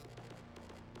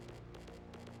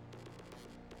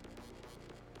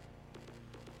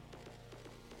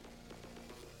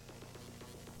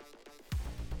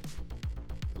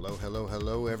Hello, hello,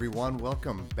 hello, everyone.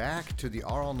 Welcome back to the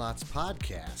Arl Knots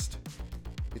podcast.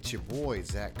 It's your boy,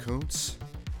 Zach Kuntz,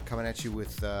 coming at you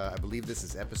with, I believe this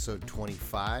is episode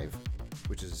 25,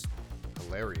 which is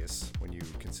hilarious when you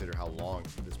consider how long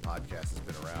this podcast has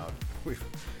been around.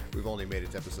 We've only made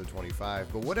it to episode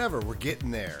 25, but whatever, we're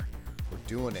getting there. We're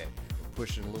doing it. We're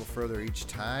pushing a little further each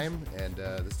time, and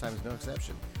this time is no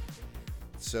exception.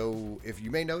 So if you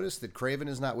may notice that Craven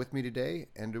is not with me today,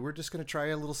 and we're just going to try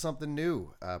a little something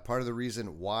new. Part of the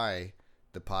reason why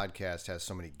the podcast has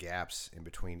so many gaps in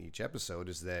between each episode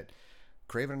is that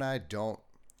Craven and I don't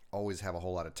always have a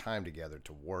whole lot of time together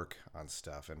to work on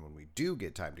stuff. And when we do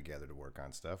get time together to work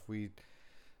on stuff, we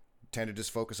tend to just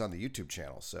focus on the YouTube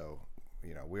channel. So,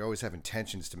 you know, we always have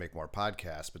intentions to make more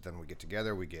podcasts, but then we get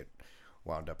together, we get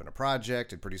wound up in a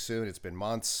project, and pretty soon it's been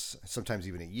months, sometimes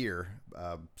even a year,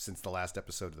 since the last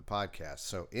episode of the podcast.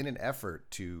 So in an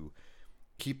effort to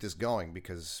keep this going,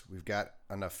 because we've got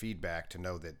enough feedback to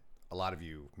know that a lot of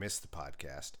you miss the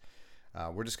podcast,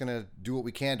 we're just going to do what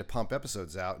we can to pump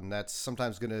episodes out, and that's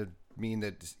sometimes going to mean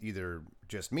that it's either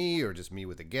just me or just me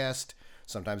with a guest.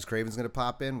 Sometimes Craven's going to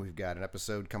pop in. We've got an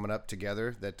episode coming up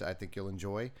together that I think you'll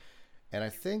enjoy. And I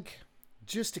think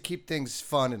just to keep things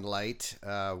fun and light,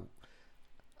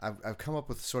 I've come up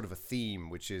with sort of a theme,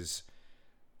 which is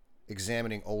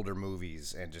examining older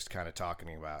movies and just kind of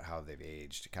talking about how they've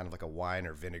aged, kind of like a wine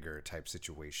or vinegar type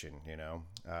situation, you know?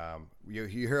 You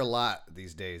hear a lot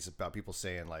these days about people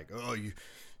saying like, oh,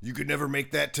 you could never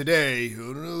make that today.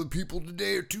 Oh, no, people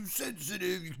today are too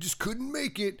sensitive. You just couldn't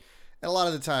make it. And a lot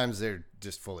of the times they're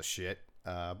just full of shit.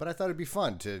 But I thought it'd be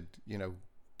fun to, you know,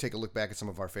 take a look back at some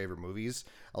of our favorite movies,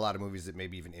 a lot of movies that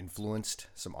maybe even influenced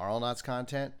some Arl Knots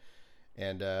content,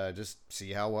 and just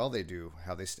see how well they do,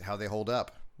 how they hold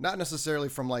up. Not necessarily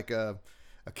from like a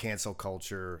cancel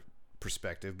culture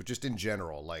perspective, but just in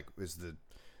general. Like, is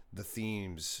the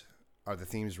themes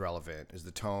relevant? Is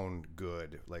the tone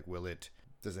good? Like,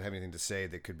 does it have anything to say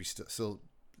that could be still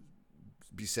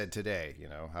be said today? You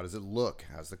know, how does it look?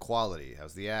 How's the quality?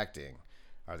 How's the acting?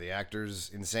 Are the actors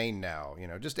insane now? You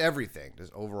know, just everything,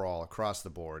 just overall across the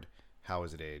board. How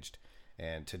is it aged?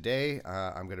 And today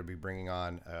I'm going to be bringing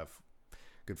on a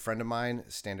good friend of mine,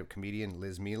 stand-up comedian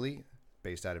Liz Mealy,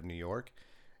 based out of New York.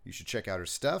 You should check out her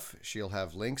stuff. She'll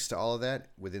have links to all of that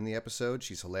within the episode.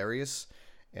 She's hilarious.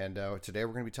 And today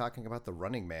we're going to be talking about The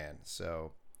Running Man.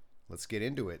 So let's get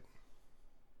into it.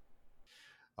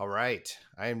 All right.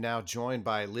 I am now joined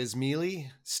by Liz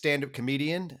Mealy, stand-up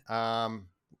comedian.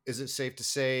 Is it safe to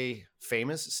say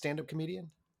famous stand-up comedian?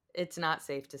 It's not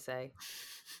safe to say.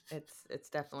 It's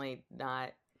definitely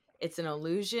not. It's an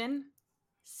illusion.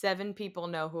 7 people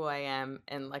know who I am,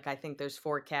 and like I think there's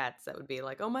 4 cats that would be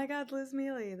like, "Oh my God, Liz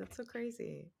Mealy, that's so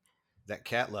crazy." That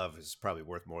cat love is probably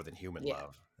worth more than human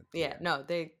love. Yeah, no,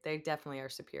 they definitely are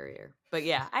superior. But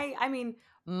yeah, I mean,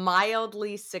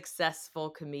 mildly successful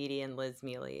comedian Liz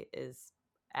Mealy is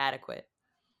adequate.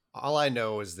 All I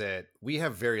know is that we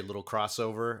have very little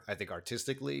crossover, I think,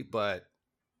 artistically, but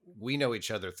we know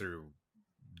each other through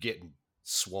getting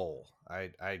swole.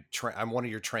 I'm one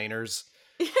of your trainers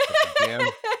at the gym,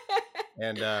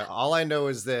 and all I know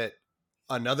is that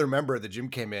another member of the gym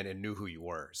came in and knew who you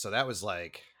were. So that was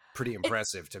like pretty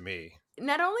impressive to me.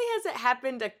 Not only has it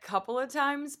happened a couple of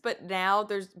times, but now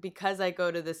because I go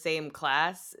to the same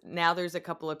class, now there's a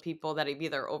couple of people that have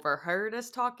either overheard us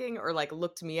talking or like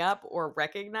looked me up or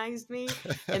recognized me.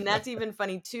 And that's even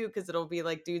funny too, because it'll be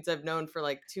like dudes I've known for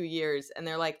like 2 years and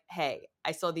they're like, "Hey,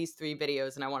 I saw these 3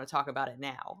 videos and I want to talk about it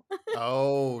now."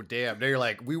 Oh, damn. Now you're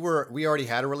like, we already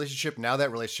had a relationship. Now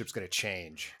that relationship's going to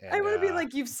change. And, I want to be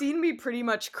like, you've seen me pretty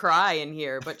much cry in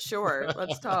here, but sure,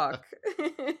 let's talk.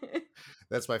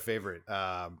 That's my favorite.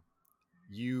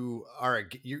 You're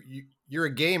a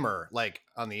gamer, like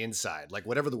on the inside, like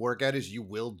whatever the workout is, you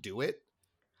will do it,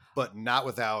 but not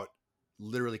without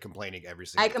literally complaining every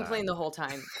single time. I complain the whole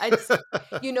time.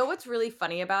 You know what's really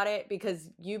funny about it? Because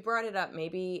you brought it up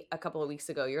maybe a couple of weeks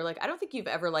ago. You're like, I don't think you've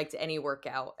ever liked any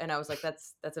workout. And I was like,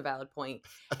 that's a valid point.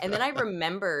 And then I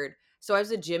remembered, so I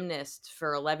was a gymnast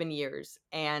for 11 years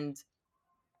and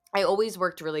I always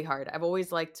worked really hard. I've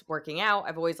always liked working out.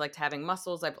 I've always liked having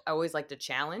muscles. I've always liked a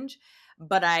challenge.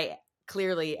 But I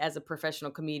clearly, as a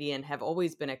professional comedian, have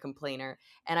always been a complainer.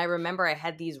 And I remember I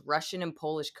had these Russian and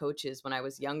Polish coaches when I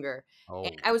was younger. Oh.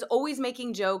 And I was always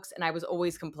making jokes and I was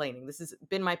always complaining. This has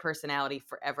been my personality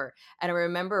forever. And I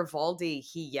remember Valdi,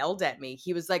 he yelled at me.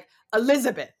 He was like,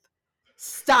 "Elizabeth,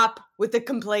 stop with the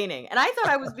complaining." And I thought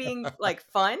I was being like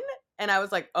fun. And I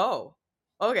was like, oh,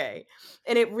 okay.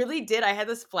 And it really did. I had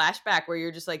this flashback where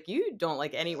you're just like, you don't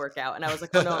like any workout. And I was like,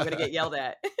 oh no, I'm going to get yelled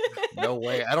at. No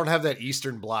way. I don't have that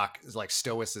Eastern Bloc like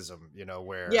stoicism,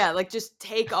 where Yeah, like just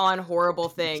take on horrible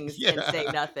things and say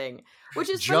yeah, nothing, which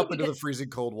is funny jump into because, the freezing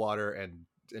cold water and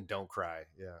don't cry.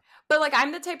 Yeah. but like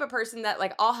I'm the type of person that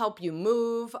like I'll help you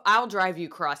move, I'll drive you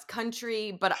cross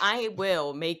country, but I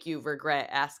will make you regret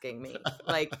asking me.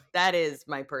 Like that is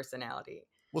my personality.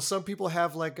 Well, some people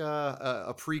have like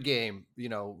a pregame,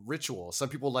 ritual. Some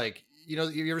people like,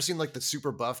 you ever seen like the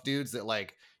super buff dudes that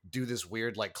like do this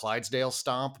weird like Clydesdale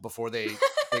stomp before they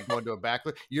go into a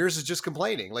backflip? Yours is just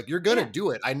complaining. Like you're gonna Yeah. do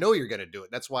it. I know you're gonna do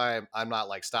it. That's why I'm not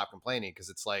like stop complaining, because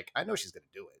it's like I know she's gonna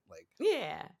do it. Like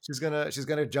Yeah. she's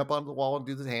gonna jump on the wall and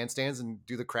do the handstands and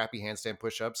do the crappy handstand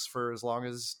push-ups for as long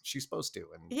as she's supposed to.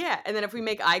 And Yeah. And then if we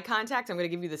make eye contact, I'm going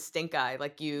to give you the stink eye.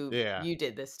 Like yeah, you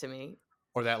did this to me.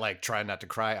 or that like try not to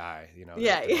cry eye.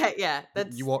 Yeah. Yeah. Yeah. You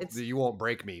That's, won't it's, you won't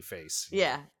break me face.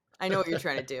 yeah. I know what you're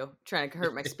trying to do. Trying to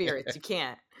hurt my spirits. You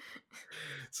can't.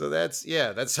 So that's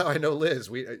how I know Liz.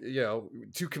 We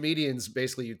two comedians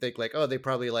basically. You think like, oh, they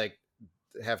probably like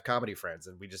have comedy friends,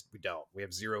 and we don't. We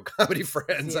have zero comedy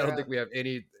friends. I don't think Zero. we have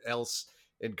any else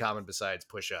in common besides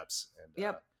push-ups.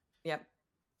 Yep. Yep.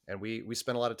 And we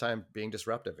spend a lot of time being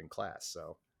disruptive in class.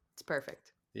 So It's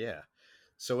perfect. yeah.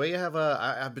 So we have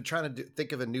I've been trying to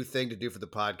think of a new thing to do for the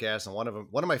podcast, and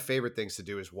one of my favorite things to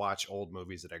do is watch old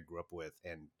movies that I grew up with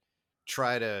and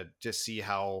try to just see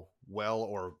how well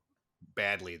or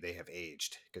badly they have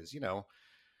aged, because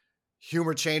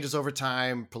humor changes over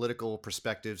time, political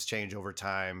perspectives change over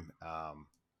time,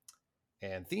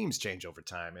 and themes change over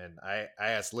time. And I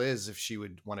asked Liz if she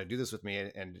would want to do this with me,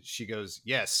 and she goes,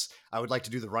 yes, I would like to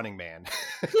do The Running Man.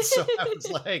 So I was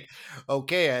like,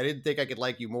 okay, I didn't think I could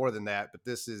like you more than that, but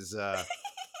this is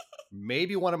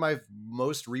maybe one of my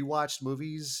most rewatched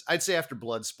movies. I'd say after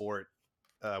Bloodsport,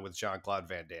 with Jean-Claude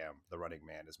Van Damme, The Running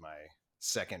Man is my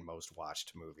second most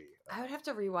watched movie. I would have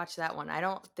to rewatch that one. I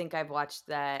don't think I've watched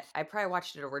that. I probably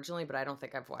watched it originally, but I don't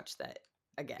think I've watched that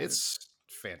again. It's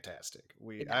fantastic.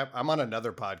 Yeah. I'm on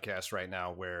another podcast right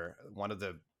now where one of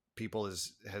the people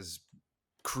has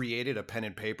created a pen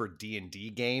and paper D&D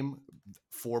game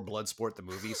for Bloodsport the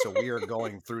movie. So we are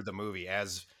going through the movie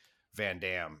as Van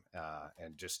Damme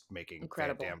and just making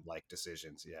Incredible. Van Damme like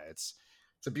decisions. Yeah, it's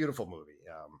a beautiful movie.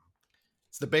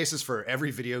 It's the basis for every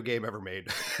video game ever made.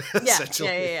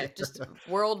 Yeah. Just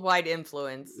worldwide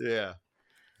influence. Yeah.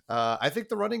 I think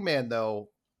The Running Man, though,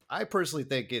 I personally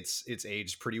think it's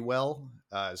aged pretty well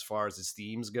as far as its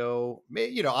themes go.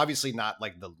 Obviously not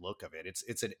like the look of it.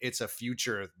 It's a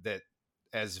future that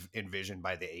as envisioned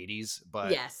by the 80s,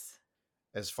 but Yes.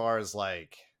 as far as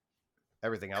like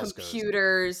everything else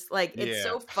Computers, like it's Yeah.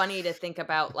 so funny to think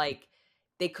about. Like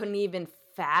they couldn't even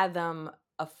fathom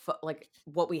like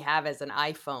what we have as an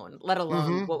iPhone, let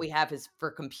alone what we have is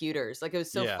for computers. Like it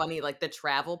was so Yeah. funny. Like the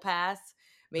travel pass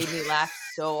made me laugh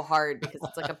so hard because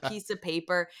it's like a piece of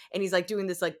paper and he's like doing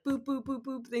this like boop boop boop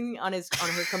boop thing on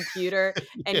her computer,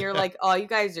 and you're like, oh, you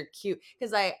guys are cute.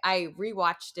 Because I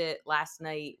rewatched it last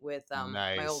night with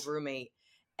my old Nice. roommate,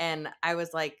 and I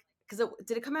was like, because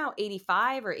did it come out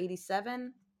 85 or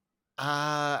 87?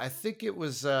 I think it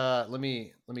was let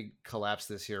me collapse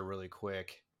this here really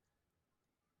quick.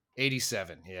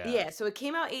 87, yeah. Yeah, so it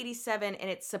came out 87 and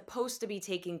it's supposed to be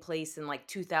taking place in like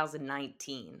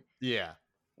 2019. Yeah.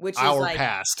 Which is Our like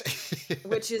past.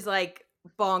 which is like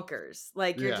bonkers.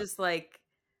 Like you're Yeah. just like,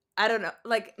 I don't know,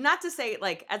 like not to say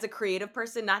like as a creative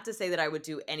person, not to say that I would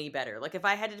do any better. Like if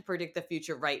I had to predict the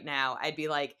future right now, I'd be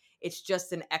like, it's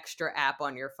just an extra app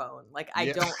on your phone. Like I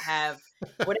Yeah. don't have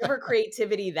whatever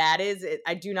creativity that is.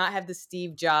 I do not have the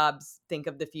Steve Jobs think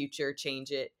of the future,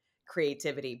 change it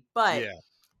creativity. But Yeah.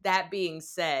 that being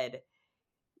said,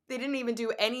 they didn't even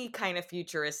do any kind of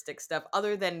futuristic stuff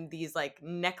other than these like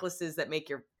necklaces that make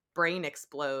your brain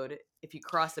explode if you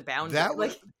cross a boundary.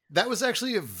 That was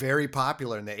actually very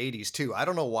popular in the 80s too. I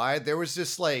don't know why. There was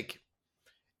just like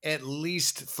at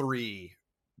least 3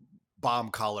 bomb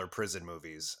collar prison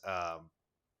movies.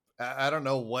 I don't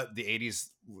know what the 80s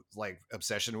like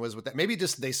obsession was with that. Maybe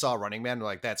just they saw Running Man and were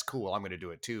like, that's cool, I'm going to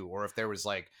do it too. Or if there was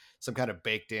like some kind of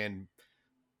baked in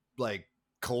like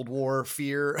Cold War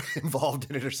fear involved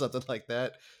in it or something like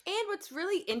that. And what's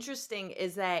really interesting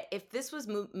is that if this was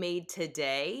made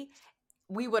today,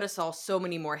 we would have saw so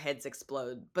many more heads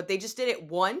explode. But they just did it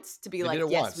once to be like,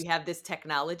 yes, we have this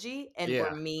technology and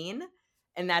we're mean.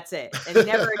 And that's it. And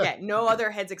never again. No other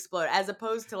heads explode. As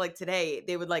opposed to like today,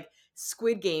 they would like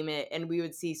Squid Game it and we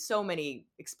would see so many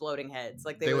exploding heads.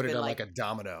 Like they would have done like a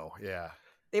domino. Yeah.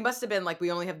 They must have been like,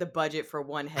 we only have the budget for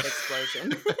one head explosion.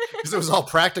 Because it was all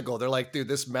practical. They're like, dude,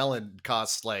 this melon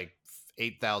costs like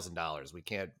 $8,000. We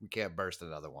can't burst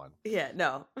another one. Yeah,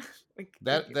 no.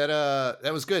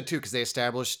 That was good too, because they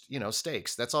established,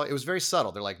 stakes. That's all. It was very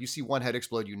subtle. They're like, you see one head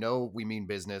explode, we mean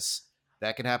business.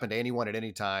 That can happen to anyone at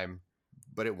any time,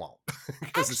 but it won't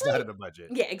because it's not in the budget.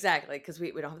 Yeah, exactly, because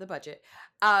we don't have the budget.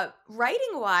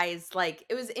 Writing wise, like,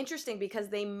 it was interesting because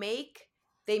they make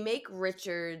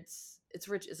Richards. It's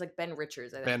like Ben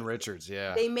Richards, I think. Ben Richards,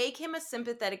 yeah. They make him a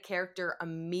sympathetic character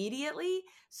immediately,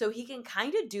 so he can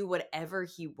kind of do whatever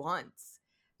he wants.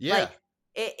 Yeah. Like,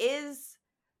 it is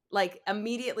like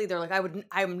immediately they're like,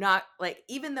 I'm not, like,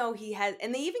 even though he has,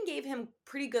 and they even gave him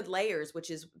pretty good layers,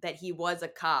 which is that he was a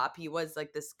cop, he was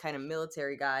like this kind of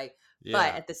military guy,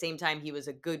 but at the same time he was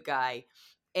a good guy.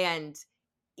 And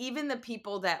even the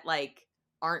people that like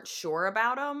aren't sure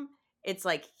about him, it's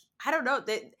like, I don't know,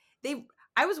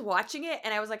 I was watching it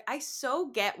and I was like, I so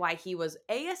get why he was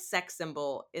a sex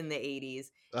symbol in the 80s,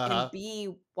 and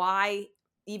B, why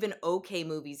even okay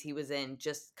movies he was in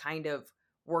just kind of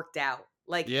worked out.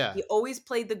 Like, he always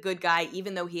played the good guy,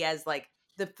 even though he has like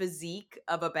the physique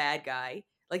of a bad guy.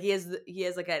 Like, he has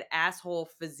like an asshole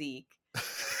physique,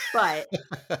 but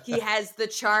he has the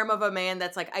charm of a man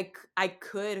that's like, I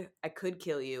could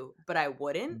kill you, but I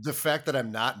wouldn't. The fact that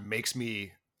I'm not makes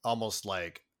me almost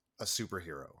like a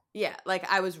superhero. Yeah, like,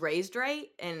 I was raised right,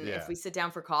 and if we sit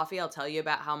down for coffee, I'll tell you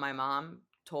about how my mom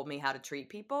told me how to treat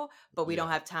people, but we don't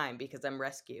have time because I'm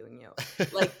rescuing you.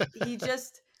 Like, he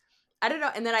just, I don't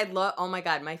know. And then I love, oh my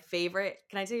God, can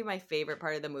I tell you my favorite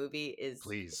part of the movie is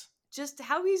Please. Just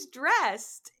how he's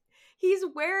dressed. He's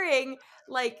wearing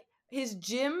like his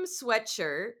gym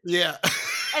sweatshirt. Yeah.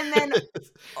 And then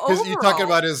you're talking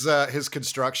about his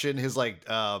construction, his like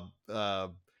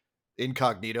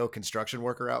incognito construction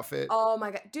worker outfit. Oh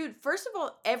my God. Dude, first of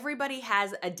all, everybody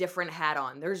has a different hat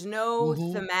on. There's no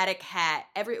thematic hat.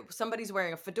 Somebody's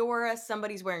wearing a fedora,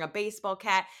 somebody's wearing a baseball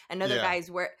cap, another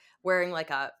guy's wearing like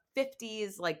a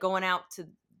 50s, like going out to,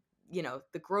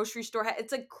 the grocery store hat.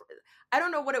 It's like, I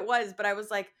don't know what it was, but I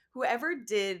was like, whoever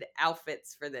did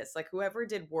outfits for this, like whoever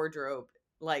did wardrobe,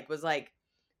 like was like,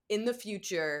 in the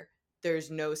future, there's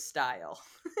no style.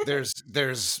 there's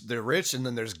the rich, and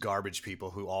then there's garbage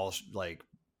people who all like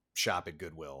shop at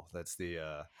Goodwill. That's the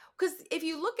because if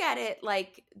you look at it,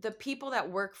 like the people that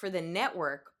work for the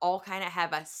network all kind of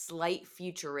have a slight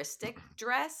futuristic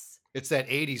dress. It's that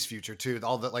 80s future too.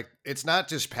 All the, like, it's not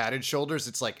just padded shoulders,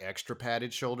 it's like extra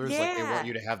padded shoulders. Like, they want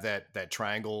you to have that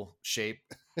triangle shape.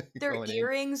 Their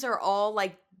earrings are all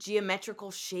like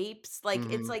geometrical shapes. Like,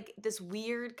 it's like this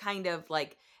weird kind of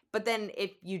like, but then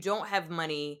if you don't have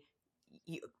money,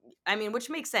 which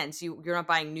makes sense. You're not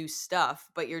buying new stuff,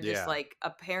 but you're just like,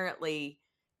 apparently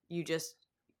you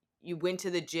went to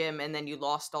the gym and then you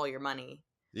lost all your money.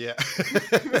 Yeah.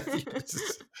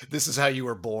 This is how you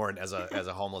were born as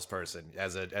a homeless person,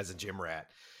 as a gym rat.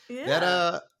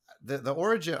 Yeah. That the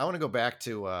origin, I want to go back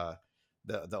to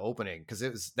the opening,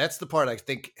 because that's the part I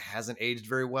think hasn't aged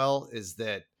very well, is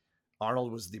that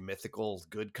Arnold was the mythical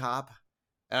good cop.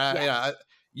 And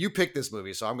you picked this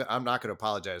movie, so I'm not going to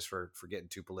apologize for getting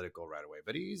too political right away.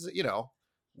 But he's,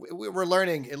 we're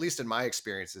learning, at least in my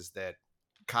experiences, that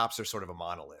cops are sort of a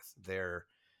monolith.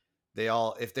 They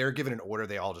all, if they're given an order,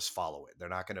 they all just follow it. They're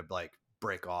not going to like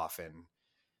break off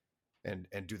and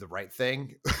do the right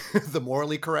thing, the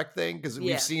morally correct thing. Because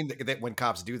we've seen that when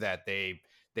cops do that, they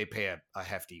pay a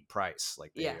hefty price.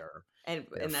 Like, they are, and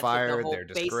that's fired, what the whole they're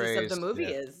disgraced. basis of the movie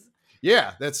is.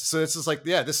 Yeah, it's just like,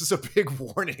 this is a big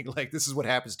warning. Like, this is what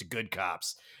happens to good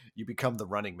cops. You become the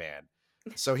running man.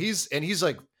 So he's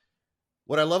like,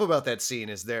 what I love about that scene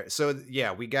is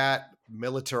we got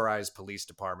militarized police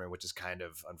department, which has kind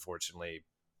of unfortunately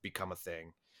become a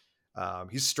thing.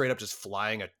 He's straight up just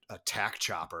flying a tack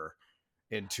chopper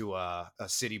into a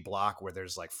city block where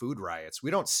there's like food riots.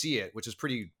 We don't see it, which is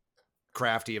pretty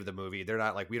crafty of the movie. They're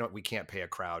not like, we can't pay a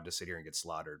crowd to sit here and get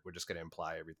slaughtered. We're just going to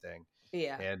imply everything.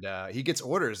 Yeah. And he gets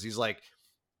orders. He's like,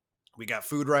 we got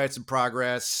food riots in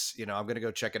progress. I'm going to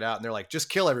go check it out. And they're like, just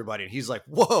kill everybody. And he's like,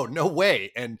 whoa, no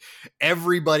way. And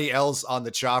everybody else on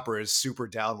the chopper is super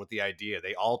down with the idea.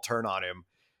 They all turn on him,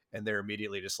 and they're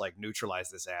immediately just like, neutralize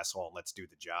this asshole and let's do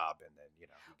the job. And then,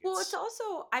 well, it's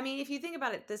also, if you think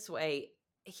about it this way,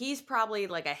 he's probably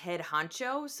like a head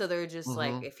honcho. So they're just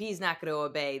like, if he's not going to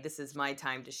obey, this is my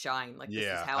time to shine. Like, this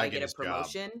is how I get a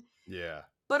promotion. Job. Yeah.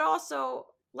 But also,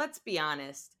 let's be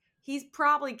honest, he's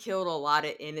probably killed a lot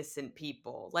of innocent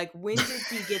people. Like, when did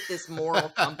he get this moral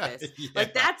compass?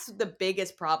 Like, that's the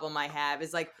biggest problem I have,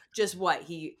 is like, just what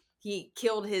he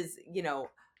killed his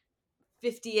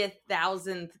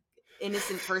 50,000th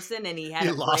innocent person and he had He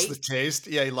a lost the break. taste.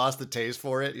 Yeah, he lost the taste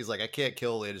for it. He's like, I can't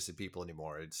kill innocent people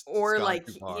anymore. It's Or gone like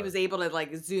too he far. was able to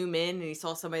like zoom in and he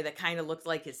saw somebody that kind of looked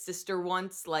like his sister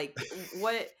once. Like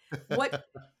what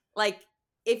like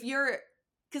if you're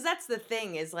because that's the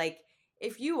thing is like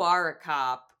if you are a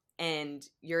cop and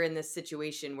you're in this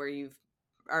situation where you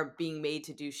are being made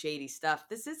to do shady stuff,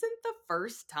 this isn't the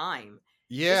first time.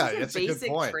 This Yeah, isn't that's a good basic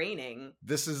point. training.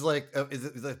 This is like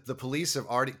the police have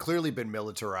already clearly been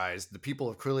militarized. The people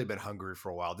have clearly been hungry for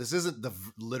a while. This isn't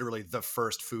literally the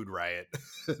first food riot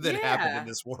that happened in Yeah.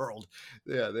 this world.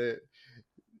 Yeah,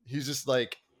 he's just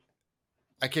like,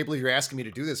 I can't believe you're asking me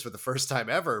to do this for the first time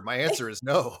ever. My answer is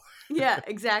no. Yeah,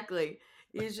 exactly.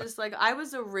 He's just like I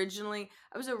was originally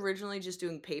just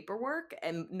doing paperwork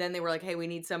and then they were like, "Hey, we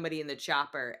need somebody in the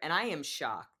chopper." And I am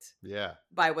shocked Yeah.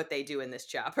 by what they do in this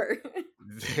chopper.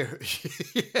 There,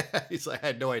 yeah, he's like, I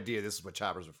had no idea this is what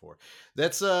choppers are for.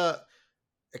 That's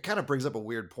it kind of brings up a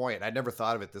weird point. I'd never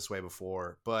thought of it this way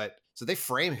before, but so they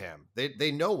frame him.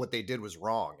 They know what they did was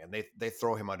wrong, and they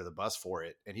throw him under the bus for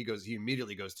it, and he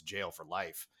immediately goes to jail for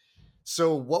life.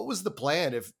 So what was the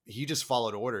plan if he just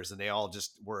followed orders and they all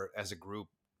just were as a group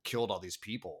killed all these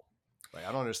people? Like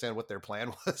I don't understand what their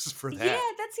plan was for Yeah,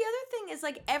 that. that's the other thing is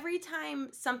like every time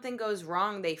something goes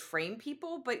wrong, they frame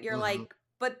people, but you're Hmm. like,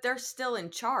 but they're still in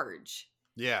charge.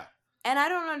 Yeah, And I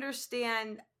don't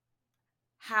understand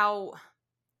how.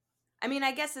 I mean,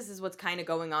 I guess this is what's kind of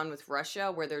going on with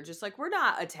Russia, where they're just like, we're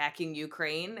not attacking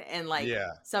Ukraine, and like yeah,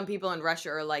 some people in Russia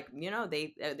are like,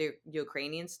 the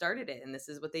Ukrainians started it, and this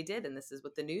is what they did, and this is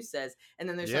what the news says, and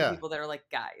then there's some yeah. people that are like,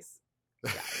 guys,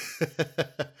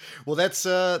 Well, that's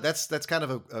kind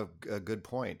of a good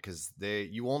point because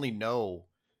you only know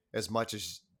as much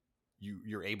as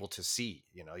you're able to see.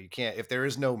 You know, you can't if there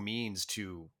is no means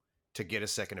to get a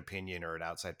second opinion or an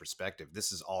outside perspective.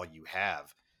 This is all you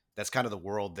have. That's kind of the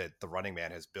world that the Running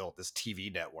Man has built. This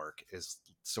TV network is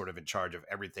sort of in charge of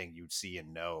everything you see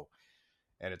and know,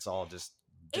 and it's all just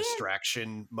and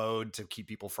distraction mode to keep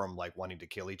people from like wanting to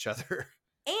kill each other.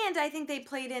 And I think they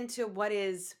played into what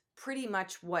is pretty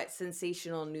much what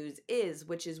sensational news is,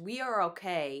 which is we are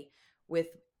okay with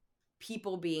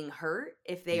people being hurt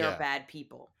if they are Yeah. bad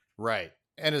people. Right.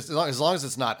 And as long as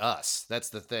it's not us, that's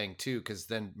the thing too. Because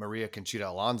then Maria Conchita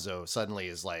Alonso suddenly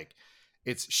is like,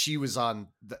 she was on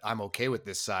the I'm okay with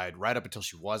this side right up until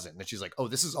she wasn't. And then she's like, oh,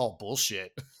 this is all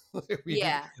bullshit.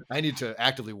 Yeah. I need to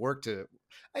actively work to.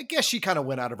 I guess she kind of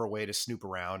went out of her way to snoop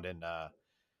around and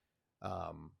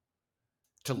um,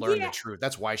 to learn the Yeah. truth.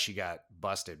 That's why she got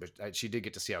busted. But she did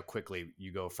get to see how quickly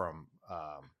you go from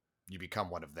you become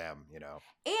one of them. You know.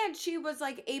 And she was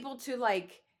like able to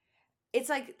like it's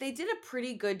like they did a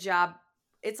pretty good job.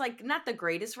 It's like not the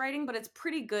greatest writing, but it's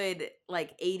pretty good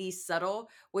like 80s subtle,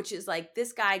 which is like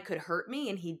this guy could hurt me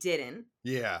and he didn't.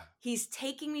 Yeah. He's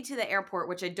taking me to the airport,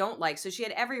 which I don't like. So she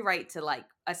had every right to like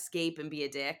escape and be a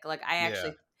dick. Like I Yeah.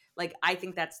 actually like I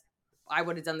think that's I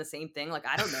would have done the same thing. Like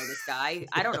I don't know this guy.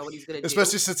 I don't know what he's gonna do.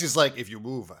 Especially since he's like, if you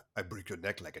move, I break your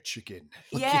neck like a chicken.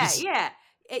 Like Yeah, he's yeah.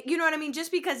 You know what I mean?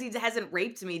 Just because he hasn't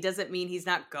raped me doesn't mean he's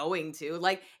not going to.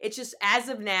 Like it's just as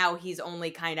of now, he's only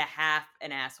kind of half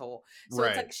an asshole. So it's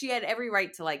right. like she had every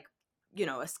right to like,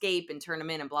 escape and turn him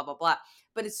in and blah blah blah.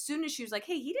 But as soon as she was like,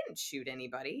 "Hey, he didn't shoot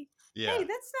anybody. Hey, Yeah.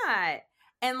 that's not,"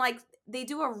 and like they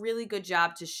do a really good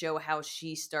job to show how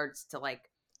she starts to like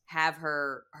have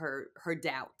her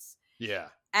doubts, Yeah.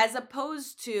 as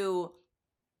opposed to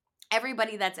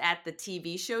everybody that's at the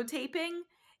TV show taping.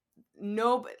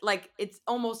 No, like it's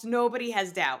almost nobody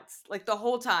has doubts like the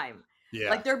whole time. Yeah.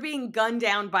 Like they're being gunned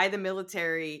down by the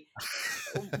military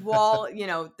while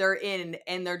they're in,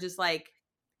 and they're just like,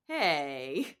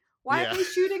 "Hey, why are Yeah. they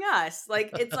shooting us?" Like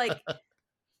it's like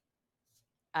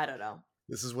I don't know.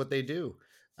 This is what they do.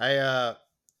 I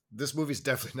this movie's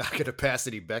definitely not going to pass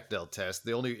any Bechdel test.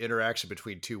 The only interaction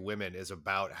between two women is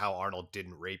about how Arnold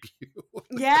didn't rape you.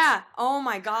 Yeah. Oh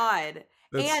my god.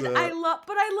 That's And I love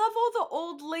all the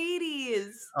old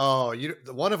ladies. oh,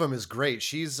 one of them is great.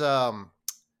 She's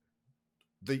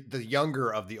the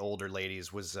younger of the older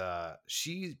ladies was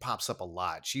she pops up a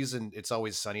lot. She's in It's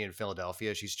Always Sunny in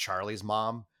Philadelphia. She's Charlie's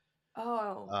mom.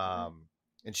 Oh. Um,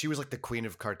 and she was like the queen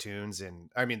of cartoons and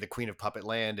the queen of Puppet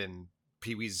Land and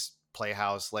Pee-wee's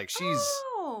Playhouse. Like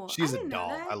Oh, I she's a didn't know doll.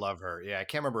 that. I love her. Yeah, I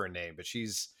can't remember her name, but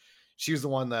she's the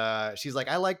one that she's like,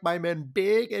 I like my men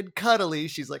big and cuddly.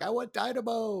 She's like, I want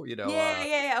Dynamo, Yeah, yeah,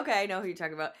 yeah. Okay, I know who you're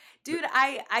talking about. Dude,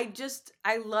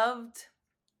 I loved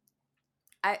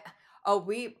I oh,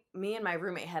 me and my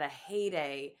roommate had a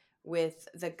heyday with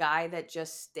the guy that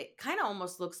just kind of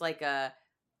almost looks like a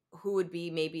who would be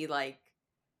maybe like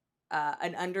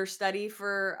an understudy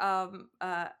for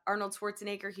Arnold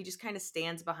Schwarzenegger. He just kind of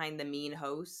stands behind the mean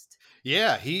host.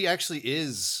 Yeah, he actually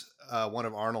is one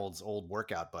of Arnold's old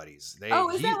workout buddies. Oh,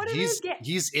 is that what it is?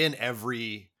 He's in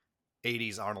every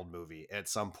 80s Arnold movie at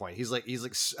some point. He's like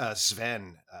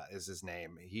Sven is his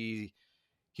name.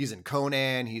 He's in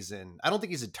Conan. I don't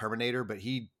think he's in Terminator, but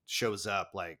he shows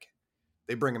up. Like,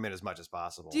 they bring him in as much as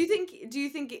possible. Do you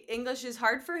think English is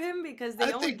hard for him because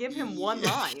they only give him one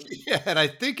line? Yeah, and I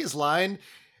think his line,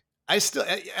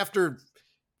 after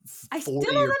I 40 still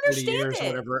don't or 30 understand years it. or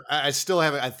whatever, I still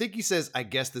haven't. I think he says, "I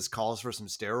guess this calls for some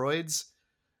steroids,"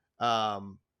 but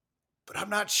I'm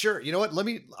not sure. You know what?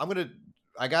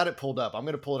 I got it pulled up. I'm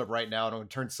gonna pull it up right now, and I'm gonna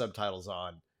turn subtitles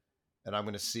on, and I'm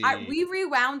gonna see. We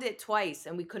rewound it twice,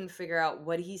 and we couldn't figure out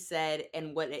what he said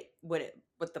and what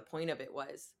the point of it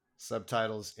was.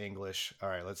 Subtitles English. All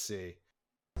right, let's see.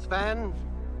 Sven,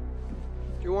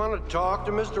 do you want to talk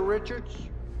to Mr. Richards?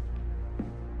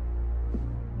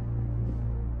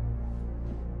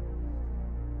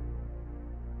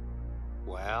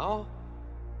 Well?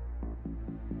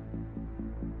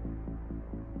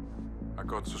 I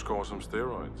got to score some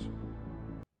steroids.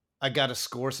 I got to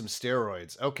score some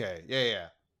steroids. Okay, yeah.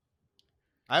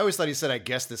 I always thought he said, "I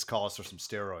guess this calls for some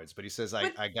steroids," but he says,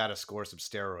 I got to score some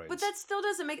steroids. But that still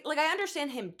doesn't make, like, I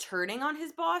understand him turning on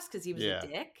his boss because he was Yeah. a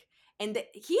dick, and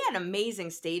he had amazing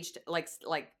stage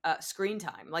screen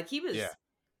time. Like, he was,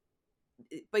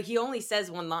 but he only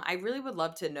says one line. I really would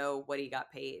love to know what he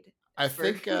got paid. I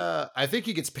think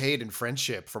he gets paid in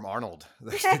friendship from Arnold.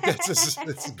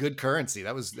 That's a good currency.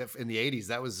 That was in the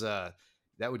 80s.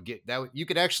 You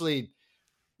could actually,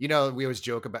 we always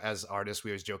joke about, as artists, we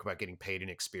always joke about getting paid in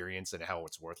experience and how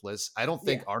it's worthless. I don't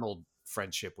think Arnold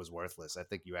friendship was worthless. I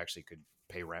think you actually could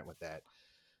pay rent with that.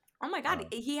 Oh my God,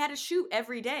 he had to shoot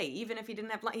every day, even if he didn't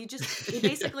have he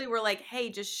basically were like, "Hey,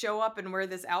 just show up and wear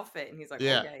this outfit," and he's like,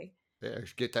 "Okay." Yeah,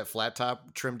 get that flat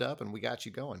top trimmed up, and we got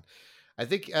you going. I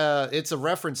think it's a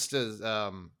reference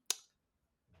to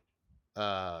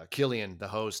Killian, the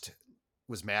host,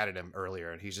 was mad at him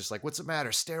earlier, and he's just like, "What's the matter?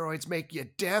 Steroids make you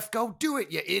deaf? Go do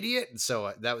it, you idiot!" And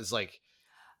so that was like,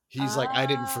 he's like, "I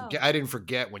didn't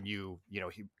forget when he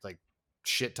like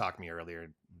shit talked me earlier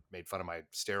and made fun of my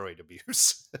steroid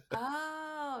abuse."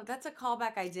 Oh, that's a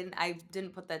callback. I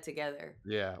didn't put that together.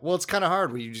 Yeah, well, it's kind of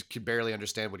hard when you just can barely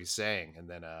understand what he's saying, and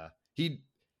then I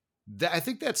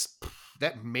think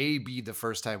that may be the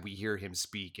first time we hear him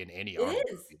speak in any Arnold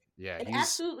movie. Yeah, it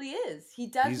absolutely is. He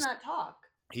does not talk.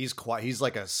 He's quiet. He's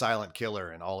like a silent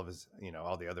killer in all of his,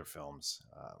 all the other films.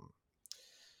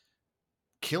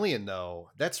 Killian, though,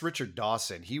 that's Richard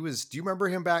Dawson. Do you remember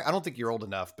him back? I don't think you're old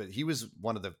enough, but he was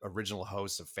one of the original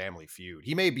hosts of Family Feud.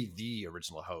 He may be the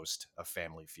original host of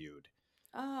Family Feud.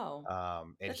 Oh,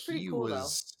 and that's pretty he cool, though.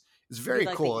 It's very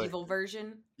cool. The evil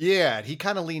version. Yeah, he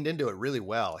kind of leaned into it really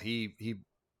well. He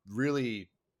really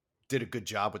did a good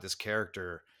job with this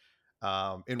character.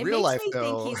 In real life,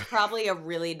 though, think he's probably a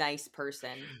really nice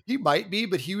person. He might be,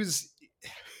 but he was.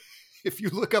 If you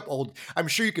look up I'm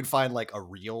sure you could find like a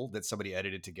reel that somebody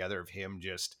edited together of him.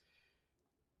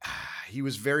 He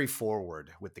was very forward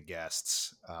with the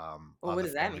guests. What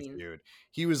does that mean? Feud.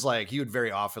 He would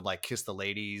very often like kiss the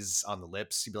ladies on the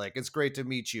lips. He'd be like, "It's great to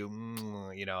meet you,"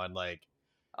 and like,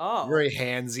 very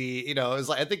handsy. It was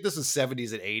like, I think this was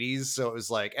 70s and 80s, so it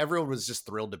was like everyone was just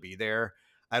thrilled to be there.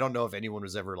 I don't know if anyone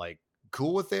was ever like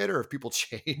cool with it or if people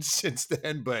changed since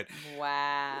then, but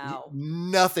wow,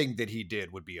 nothing that he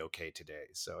did would be okay today.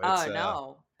 So it's,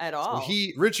 no, at all. So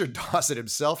Richard Dawson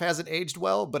himself hasn't aged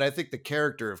well, but I think the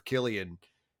character of Killian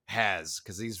has,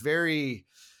 because he's very,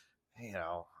 I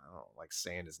don't like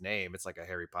saying his name. It's like a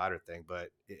Harry Potter thing,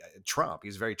 but Trump.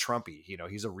 He's very Trumpy.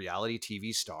 He's a reality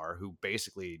TV star who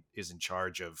basically is in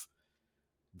charge of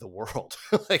the world.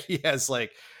 Like, he has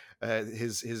like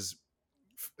his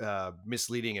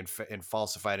misleading and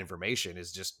falsified information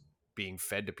is just being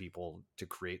fed to people to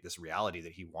create this reality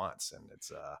that he wants. And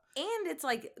it's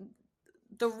like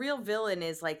the real villain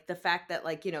is like the fact that,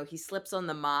 like, he slips on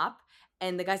the mop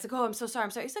and the guy's like, "Oh, I'm so sorry.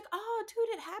 He's like, "Oh,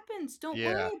 dude, it happens. Don't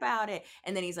worry about it."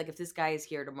 And then he's like, "If this guy is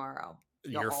here tomorrow,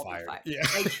 you're fired." Yeah.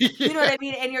 Like, you know what I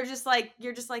mean? And you're just like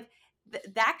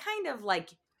that kind of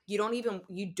like, you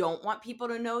don't want people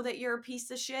to know that you're a piece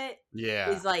of shit.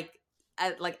 Yeah. Is like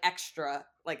at like extra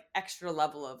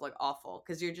level of like awful,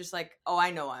 because you're just like, "Oh, I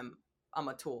know I'm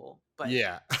a tool." But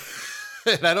yeah.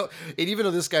 And even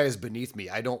though this guy is beneath me,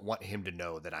 I don't want him to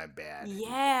know that I'm bad.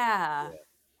 Yeah.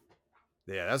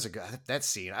 Yeah, that was that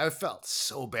scene. I felt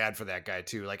so bad for that guy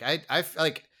too. Like, I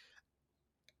like,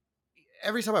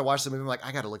 every time I watch the movie, I'm like,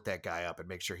 I got to look that guy up and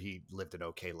make sure he lived an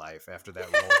okay life after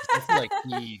that role. I feel like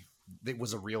it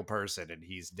was a real person and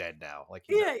he's dead now. Like,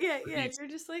 Yeah. he's- You're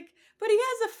just like, but he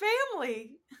has a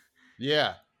family.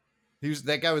 yeah,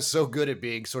 that guy was so good at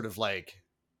being sort of like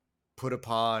put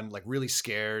upon, like really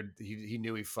scared. He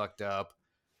knew he fucked up.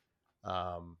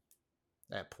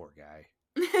 That poor guy.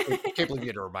 I can't believe you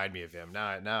had to remind me of him.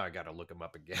 Now I got to look him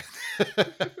up again.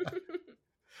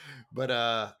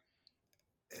 But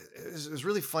it was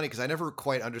really funny because I never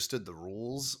quite understood the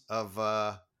rules of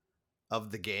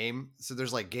the game. So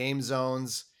there's like game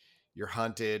zones. You're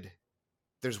hunted.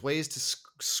 There's ways to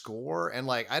score, and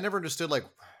like I never understood like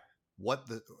what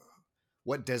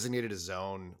designated a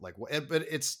zone. Like, but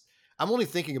I'm only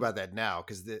thinking about that now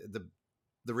because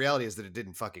the reality is that it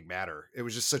didn't fucking matter. It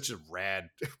was just such a rad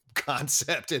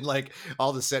concept, and like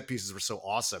all the set pieces were so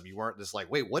awesome. You weren't just like,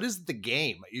 wait, what is the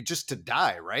game? You just to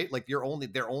die, right? Like they're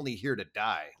only here to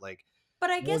die. Like,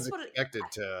 But I no guess one's expected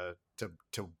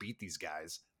to beat these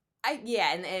guys.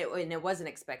 and it wasn't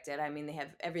expected. I mean, they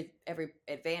have every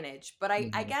advantage. But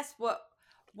I guess what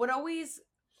always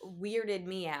weirded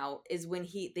me out is when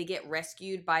they get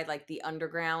rescued by like the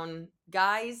underground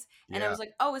guys, and I was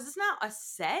like, oh, is this not a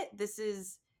set?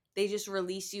 They just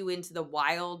release you into the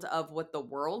wild of what the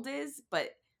world is, but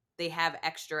they have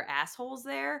extra assholes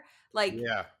there, like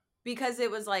because it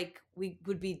was like we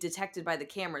would be detected by the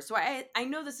cameras. So I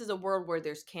know this is a world where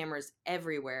there's cameras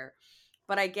everywhere,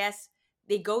 but I guess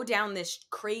they go down this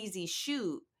crazy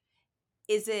chute.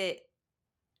 Is it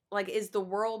like, is the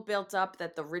world built up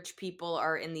that the rich people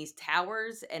are in these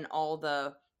towers and all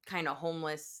the kind of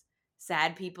homeless,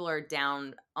 sad people are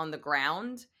down on the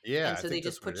ground? Yeah. And so they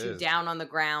just put you down on the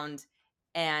ground,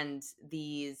 and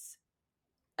these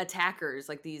attackers,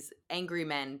 like these angry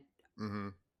men,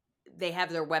 they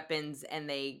have their weapons and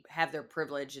they have their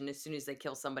privilege. And as soon as they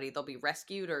kill somebody, they'll be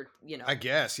rescued, or, I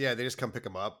guess, yeah, they just come pick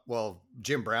them up. Well,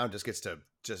 Jim Brown just gets to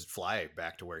just fly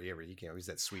back to wherever he can. He's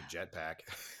that sweet jetpack.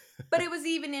 But it was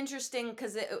even interesting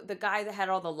because the guy that had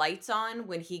all the lights on,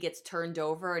 when he gets turned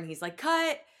over and he's like,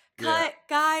 cut,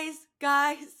 guys.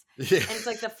 Yeah. And it's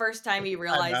like the first time he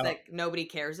realized that nobody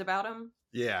cares about him.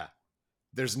 Yeah.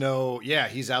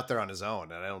 He's out there on his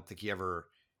own. And I don't think he ever,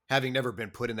 having never been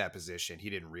put in that position,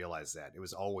 he didn't realize that. It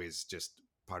was always just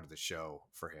part of the show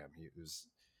for him. He was,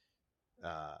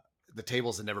 the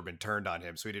tables had never been turned on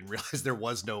him, so he didn't realize there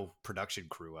was no production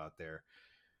crew out there.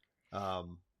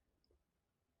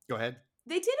 Go ahead.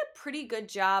 They did a pretty good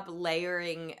job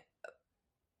layering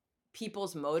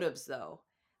people's motives, though.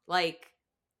 Like,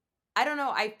 I don't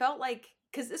know. I felt like,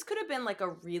 because this could have been like a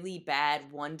really bad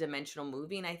one-dimensional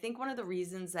movie, and I think one of the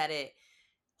reasons that it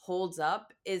holds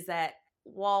up is that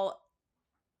while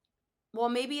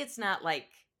maybe it's not like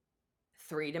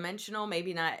three-dimensional,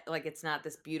 maybe not like it's not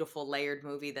this beautiful layered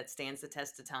movie that stands the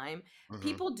test of time,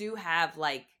 people do have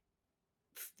like,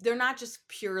 they're not just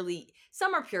purely,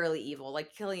 some are purely evil,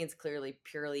 like Killian's clearly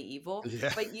purely evil,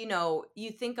 but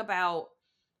you think about,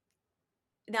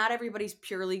 not everybody's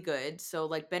purely good. So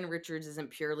like Ben Richards isn't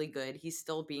purely good. He's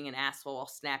still being an asshole. I'll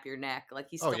snap your neck. Like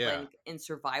he's still in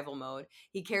survival mode.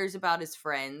 He cares about his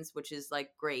friends, which is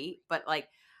like great. But like,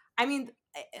 I mean,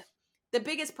 the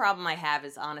biggest problem I have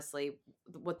is honestly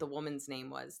what the woman's name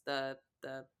was. I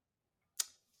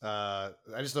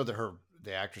just know that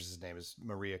the actress's name is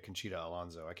Maria Conchita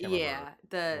Alonso. I can't remember.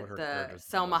 The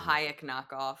Selma Hayek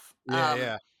knockoff.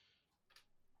 Yeah.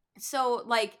 So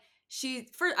like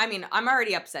I'm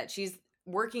already upset. She's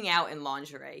working out in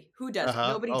lingerie. Who does?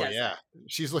 Nobody does. Yeah,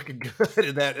 she's looking good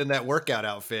in that workout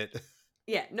outfit.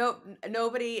 Yeah,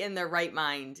 nobody in their right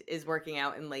mind is working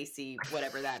out in lacy,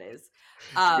 whatever that is.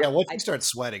 Once you start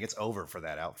sweating, it's over for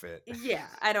that outfit. Yeah,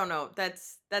 I don't know.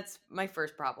 That's my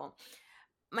first problem.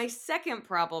 My second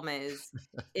problem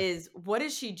is what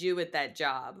does she do at that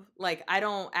job? Like, I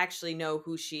don't actually know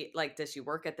who she, like, does she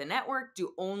work at the network?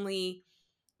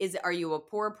 Are you a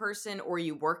poor person or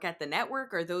you work at the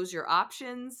network? Are those your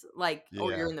options? Like,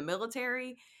 or you're in the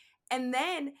military? And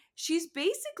then she's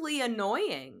basically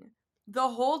annoying the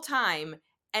whole time.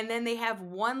 And then they have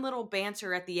one little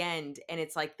banter at the end, and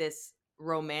it's like this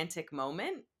romantic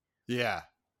moment. Yeah.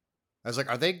 I was like,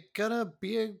 are they gonna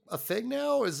be a thing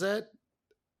now? Is that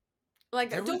like,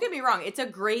 don't get me wrong, it's a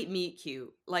great meet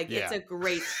cute. Like, it's a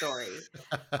great story.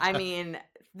 I mean,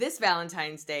 this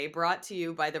Valentine's Day brought to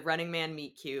you by the Running Man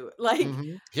meet cute. Like,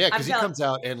 yeah, because he comes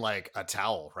out in like a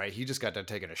towel, right? He just got done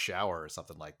taking a shower or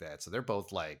something like that. So they're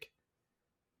both like,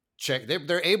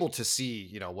 they're able to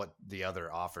see, what the other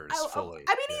offers fully.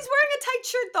 I mean, he's wearing a tight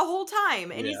shirt the whole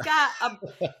time, and he's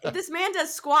got this man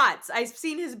does squats. I've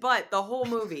seen his butt the whole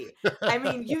movie. I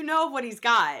mean, what he's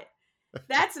got.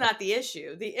 That's not the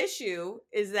issue. The issue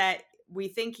is that we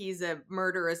think he's a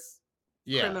murderous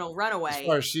Yeah. criminal runaway.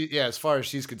 As far as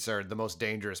she's concerned, the most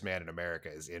dangerous man in America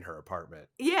is in her apartment.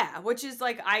 Yeah, which is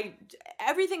like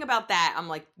everything about that, I'm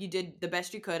like, you did the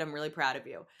best you could. I'm really proud of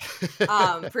you.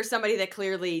 For somebody that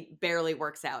clearly barely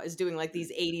works out, is doing like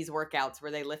these 80s workouts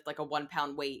where they lift like a 1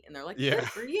 pound weight and they're like, Yeah. good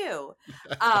for you.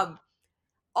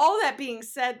 All that being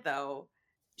said though,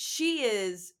 she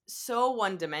is so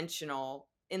one dimensional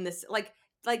in this, like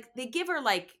they give her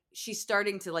like, she's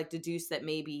starting to like deduce that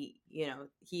maybe, you know,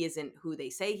 he isn't who they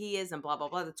say he is and blah blah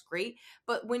blah. That's great.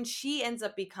 But when she ends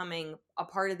up becoming a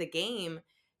part of the game,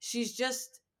 she's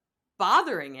just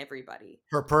bothering everybody.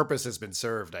 Her purpose has been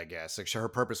served, I guess. Like her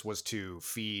purpose was to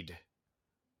feed.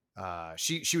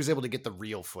 She was able to get the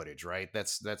real footage, right?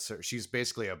 That's her. She's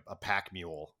basically a pack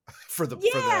mule for the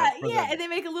And they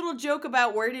make a little joke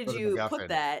about where did you put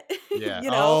that? Yeah.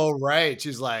 You know? Oh, right.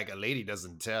 She's like, a lady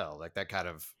doesn't tell, like that kind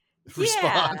of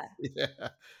response. Yeah.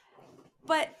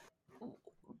 But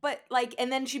like,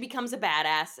 and then she becomes a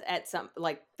badass at some,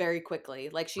 like, very quickly.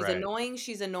 Like, she's Right. annoying.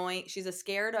 She's a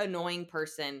scared, annoying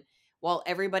person while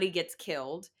everybody gets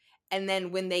killed. And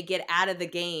then when they get out of the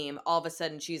game, all of a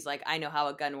sudden she's like, I know how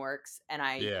a gun works and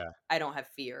I don't have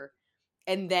fear.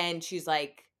 And then she's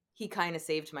like, he kind of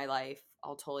saved my life.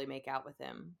 I'll totally make out with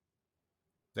him.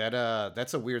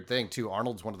 That's a weird thing too.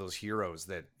 Arnold's one of those heroes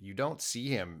that you don't see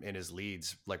him in his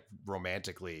leads like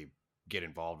romantically get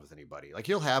involved with anybody. Like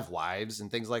he'll have wives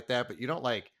and things like that, but you don't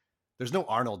like. There's no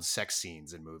Arnold sex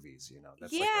scenes in movies, you know.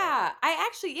 That's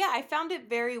I found it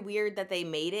very weird that they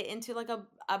made it into like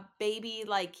a baby,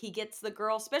 like he gets the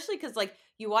girl, especially because like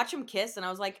you watch him kiss, and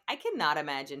I was like, I cannot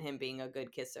imagine him being a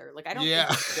good kisser. Like I don't think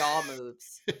his jaw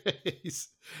moves.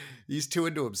 he's too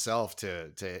into himself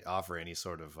to offer any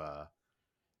sort of.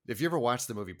 If you ever watch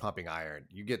the movie Pumping Iron,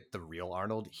 you get the real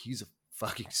Arnold. He's a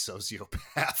fucking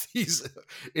sociopath.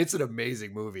 It's an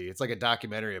amazing movie. It's like a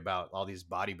documentary about all these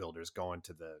bodybuilders going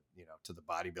to the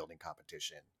bodybuilding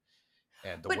competition,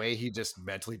 and the way he just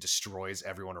mentally destroys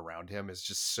everyone around him is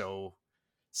just so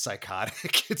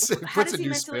psychotic. How does he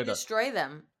mentally destroy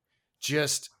them?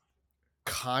 Just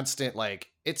constant, like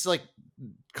it's like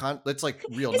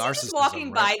real Is narcissism. He just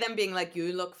walking right? by them being like,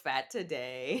 you look fat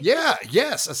today?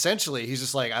 Yes, essentially. He's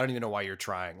just like, I don't even know why you're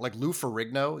trying. Like Lou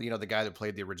Ferrigno, you know, the guy that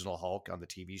played the original Hulk on the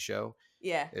TV show.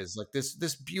 Yeah. Is like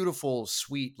this beautiful,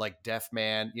 sweet, like deaf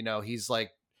man. You know, he's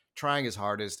like trying his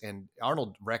hardest, and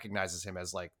Arnold recognizes him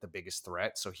as like the biggest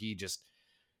threat. So he just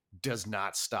does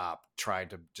not stop trying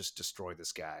to just destroy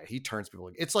this guy. He turns people.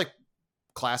 It's like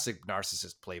classic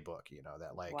narcissist playbook, you know,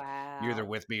 that like you're either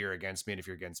with me or against me, and if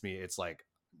you're against me, it's like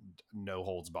no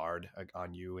holds barred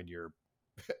on you and your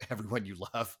everyone you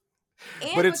love.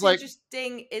 And but it's like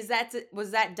interesting is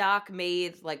was that doc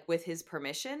made like with his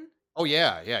permission? Oh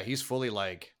yeah, he's fully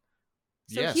like.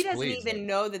 So he doesn't even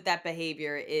know that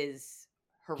behavior is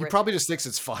horrific. He probably just thinks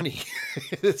it's funny.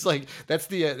 It's like that's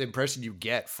the impression you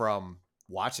get from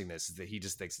watching this, is that he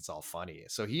just thinks it's all funny.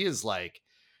 So he is like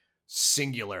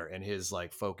singular in his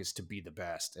like focus to be the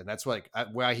best, and that's like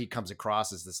why he comes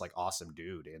across as this like awesome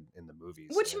dude in the movies,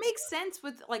 which makes sense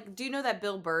with like, do you know that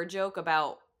Bill Burr joke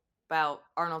about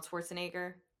Arnold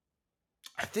Schwarzenegger?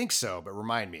 I think so, but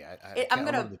remind me. I'm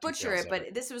gonna butcher it,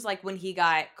 but this was like when he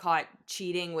got caught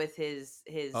cheating with his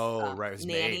his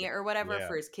nanny or whatever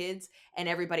for his kids, and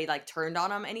everybody like turned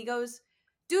on him, and he goes,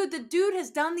 dude, the dude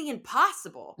has done the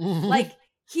impossible. Like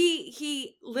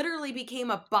he literally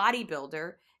became a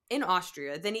bodybuilder in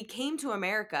Austria, then he came to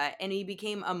America and he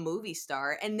became a movie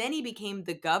star, and then he became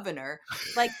the governor.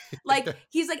 Like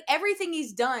he's like, everything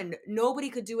he's done nobody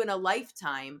could do in a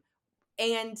lifetime.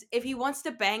 And if he wants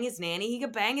to bang his nanny, he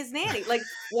could bang his nanny. Like,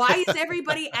 why is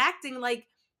everybody acting like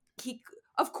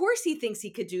of course he thinks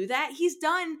he could do that. He's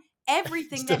done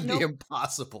everything the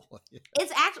impossible. Yeah.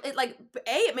 It's actually like,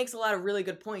 it makes a lot of really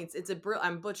good points.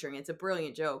 I'm butchering. It's a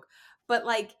brilliant joke. But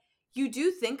like, you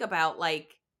do think about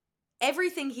like,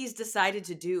 everything he's decided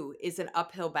to do is an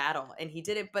uphill battle, and he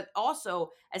did it. But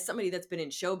also, as somebody that's been in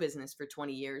show business for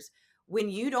 20 years, when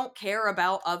you don't care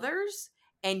about others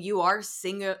and you are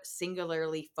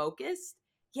singularly focused,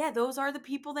 those are the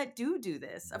people that do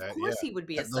this. Of course he would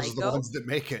be a psycho. Those are the ones that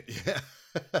make it,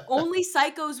 Only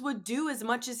psychos would do as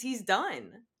much as he's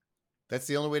done. That's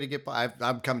the only way to get by.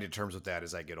 I'm coming to terms with that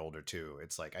as I get older, too.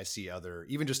 It's like, I see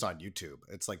even just on YouTube,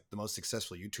 it's like the most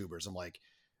successful YouTubers. I'm like,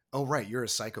 oh, right, you're a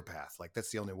psychopath. Like,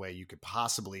 that's the only way you could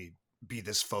possibly be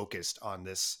this focused on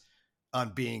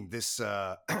being this,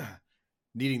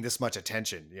 needing this much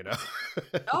attention, you know?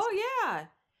 Oh, yeah.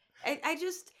 I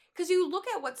just, because you look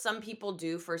at what some people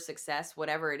do for success,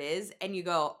 whatever it is, and you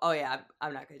go, oh, yeah,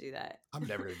 I'm not going to do that. I'm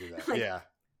never going to do that. Like, yeah.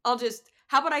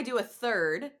 How about I do a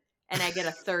third and I get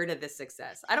a third of the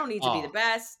success? I don't need to be the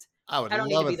best. I would I don't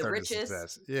need love to a be the third of the richest.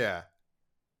 success. Yeah.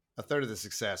 A third of the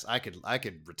success. I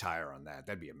could retire on that.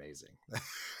 That'd be amazing.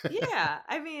 Yeah,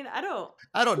 I mean, I don't.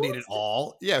 I don't Who need it wants to?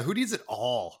 all. Yeah, who needs it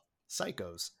all?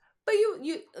 Psychos. But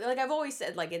you like I've always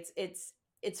said, like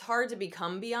it's hard to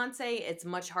become Beyonce. It's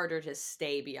much harder to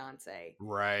stay Beyonce.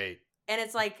 Right. And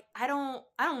it's like I don't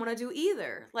want to do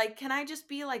either. Like, can I just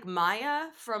be like Maya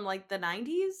from like the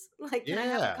 90s? Like, can I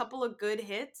have a Yeah. couple of good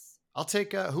hits? I'll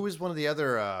take who was one of the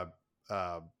other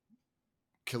uh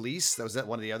Khalees? That was that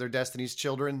one of the other Destiny's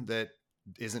Children that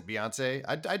isn't Beyonce?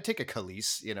 I'd take a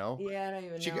Khalees, you know. Yeah, I don't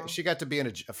even know. She got to be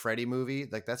in a Freddie movie.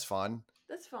 Like that's fun.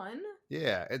 That's fun.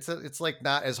 Yeah, it's like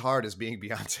not as hard as being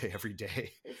Beyonce every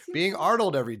day. It seems Being so.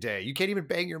 Arnold every day. You can't even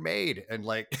bang your maid. And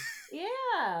like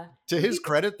Yeah. to his People,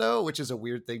 credit though, which is a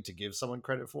weird thing to give someone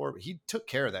credit for, he took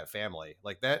care of that family.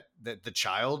 Like that the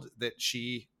child that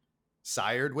she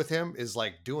sired with him is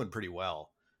like doing pretty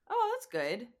well. oh, that's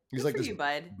good. He's Good like for this you,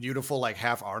 bud. beautiful, like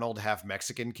half Arnold, half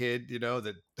Mexican kid, you know,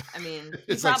 that I mean,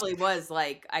 he it's like, probably was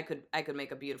like, I could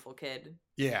make a beautiful kid.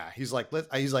 yeah, he's like,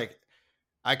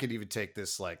 I could even take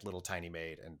this like little tiny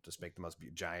maid and just make the most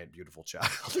giant, beautiful child.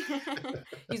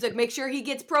 He's like, make sure he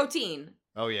gets protein.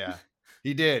 Oh yeah,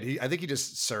 he did. I think he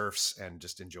just surfs and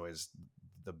just enjoys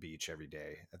the beach every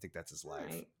day. I think that's his All life.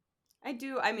 right. I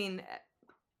do. I mean,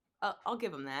 I'll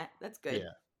give him that. That's good.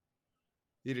 Yeah.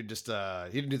 He didn't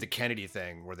do the Kennedy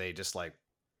thing where they just like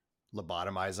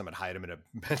lobotomize them and hide them in a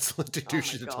mental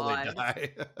institution until they God. die.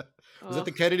 Was that Ugh.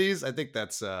 the Kennedys? I think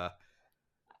that's I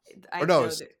or no, know it that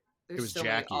was there's so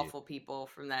Jackie. many awful people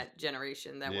from that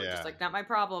generation that were Yeah. just like, not my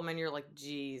problem, and you're like,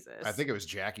 Jesus. I think it was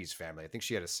Jackie's family. I think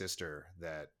she had a sister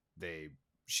that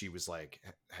she was like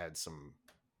had some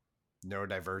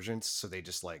neurodivergence, so they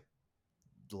just like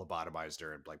lobotomized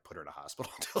her and like put her in a hospital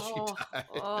until she Oh, died.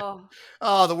 oh.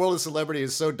 Oh, the world of celebrity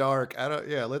is so dark.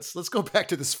 Let's go back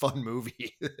to this fun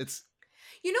movie. It's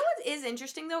You know what is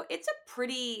interesting though? It's a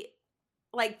pretty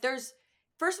like there's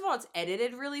first of all, it's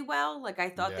edited really well. Like I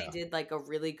thought they yeah. did like a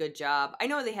really good job. I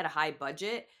know they had a high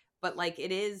budget, but like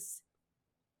it is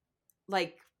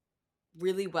like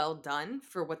really well done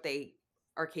for what they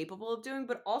are capable of doing,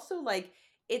 but also like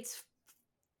it's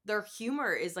their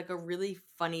humor is like a really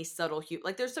funny subtle humor.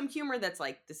 Like there's some humor that's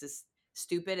like this is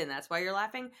stupid and that's why you're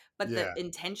laughing, but the Yeah.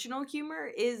 intentional humor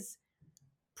is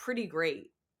pretty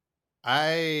great.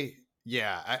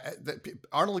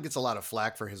 Arnold gets a lot of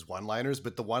flack for his one-liners,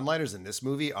 but the one-liners in this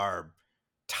movie are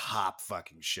top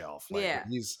fucking shelf. Like Yeah.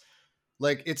 he's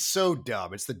like it's so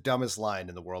dumb. It's the dumbest line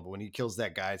in the world. But when he kills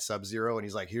that guy Sub-Zero and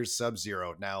he's like, "Here's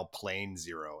Sub-Zero, now Plane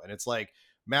Zero," and it's like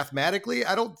mathematically,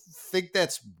 I don't think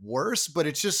that's worse, but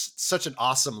it's just such an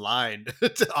awesome line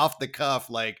off the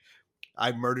cuff. Like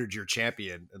I murdered your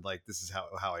champion, and like this is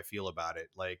how I feel about it.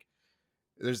 Like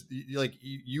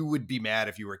you would be mad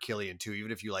if you were Killian too,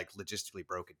 even if you like logistically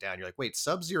broke it down. You're like, wait,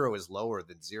 Sub-Zero is lower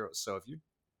than zero. So if you're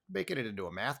making it into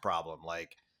a math problem,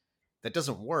 like that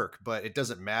doesn't work, but it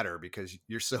doesn't matter because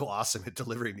you're so awesome at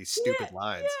delivering these stupid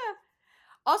lines. Yeah.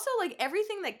 Also, like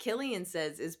everything that Killian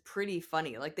says is pretty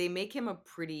funny. Like they make him a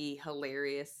pretty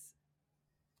hilarious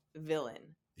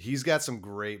villain. He's got some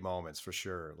great moments for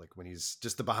sure. Like when he's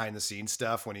just the behind the scenes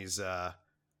stuff when he's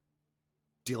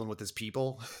dealing with his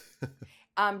people.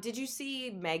 Did you see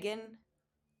Megan?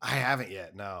 I haven't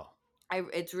yet. No.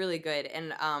 It's really good.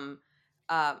 And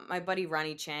my buddy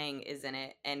Ronnie Chang is in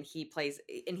it, and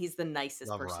he's the nicest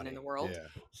Love person in Ronnie. the world. Yeah.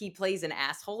 He plays an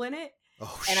asshole in it.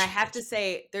 Oh, And I have shit. to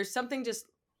say, there's something just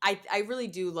I really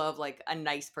do love like a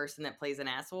nice person that plays an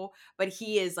asshole, but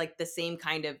he is like the same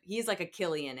kind of he's like a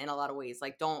Killian in a lot of ways.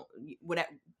 Like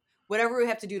whatever we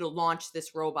have to do to launch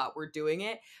this robot, we're doing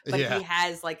it. But Yeah. he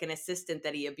has like an assistant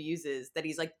that he abuses that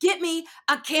he's like, get me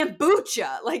a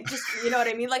kombucha. Like just you know what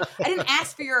I mean? Like I didn't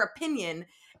ask for your opinion.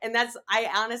 And I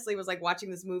honestly was like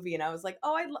watching this movie and I was like,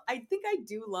 oh, I think I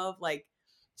do love like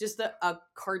just a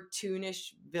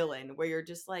cartoonish villain where you're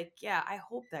just like, yeah, I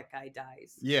hope that guy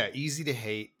dies. Yeah, easy to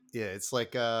hate. Yeah, it's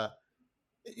like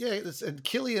and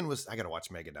Killian was I gotta watch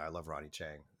Megan now. I love Ronnie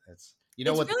Chang. It's you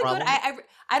know It's what the really problem good.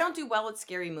 I don't do well at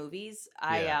scary movies.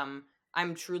 Yeah.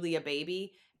 I'm truly a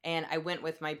baby, and I went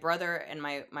with my brother and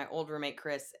my old roommate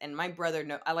Chris, and my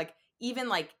brother I like even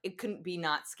like it couldn't be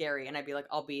not scary, and I'd be like,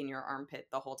 I'll be in your armpit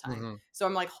the whole time. Mhm. So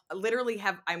I'm like literally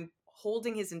I'm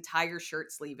holding his entire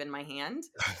shirt sleeve in my hand.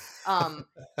 And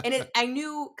I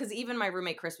knew because even my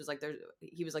roommate Chris was like,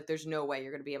 there's no way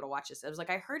you're gonna be able to watch this. I was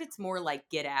like, I heard it's more like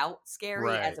Get Out scary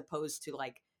Right. as opposed to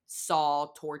like Saw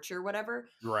torture, whatever.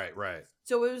 Right.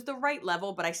 So it was the right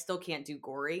level, but I still can't do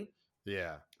gory.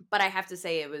 Yeah. But I have to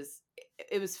say it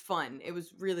was fun. It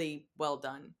was really well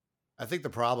done. I think the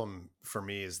problem for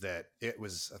me is that it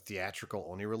was a theatrical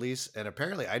only release, and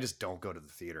apparently I just don't go to the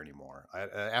theater anymore.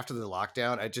 After the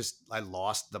lockdown, I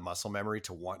lost the muscle memory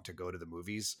to want to go to the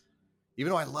movies.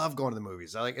 Even though I love going to the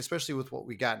movies, I like, especially with what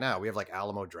we got now. We have like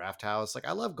Alamo Draft House. Like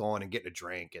I love going and getting a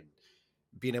drink and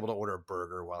being able to order a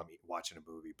burger while I'm watching a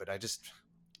movie. But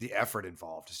the effort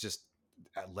involved is just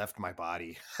I left my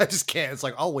body. I just can't. It's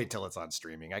like I'll wait till it's on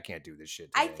streaming. I can't do this shit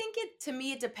I today. think to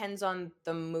me it depends on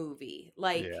the movie.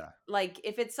 Like Yeah. like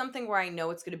if it's something where I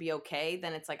know it's going to be okay,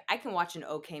 then it's like I can watch an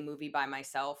okay movie by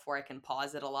myself where I can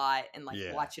pause it a lot and like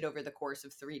Yeah. watch it over the course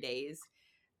of 3 days.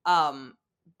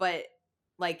 But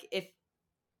like if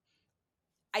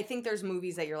I think there's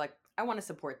movies that you're like I want to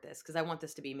support this because I want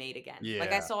this to be made again.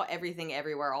 Like I Yeah. saw Everything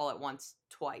Everywhere All at Once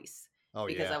twice Oh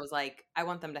because yeah. I was like I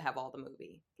want them to have all the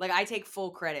movie. Like I take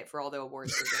full credit for all the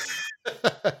awards they're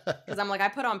getting. Because I'm like, I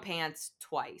put on pants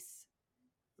twice.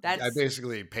 I That's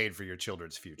basically paid for your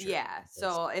children's future. yeah.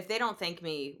 So if they don't thank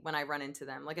me when I run into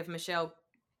them, like if Michelle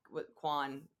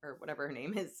Kwan or whatever her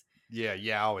name is, Yeah,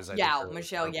 Yao is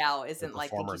Michelle Yao isn't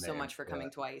like, thank performer you so name. much for Yeah. coming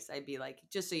twice. I'd be like,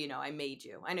 just so you know, I made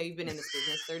you. I know you've been in this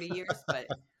business 30 years, but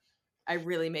I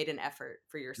really made an effort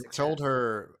for your I success. told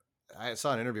her, I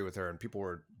saw an interview with her, and people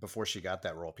were, before she got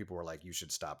that role, people were like, you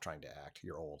should stop trying to act.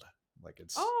 You're old. Like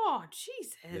it's, Oh,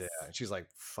 Jesus. yeah. And she's like,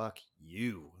 fuck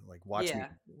you. Like, watch Yeah.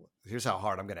 me. Here's how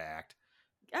hard I'm going to act.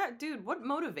 Yeah, dude, what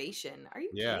motivation? Are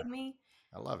you Yeah. kidding me?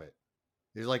 I love it.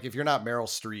 It's like, if you're not Meryl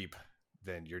Streep,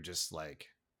 then you're just like,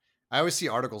 I always see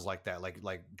articles like that, like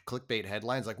clickbait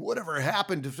headlines, like whatever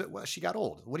happened to, well, she got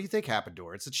old. What do you think happened to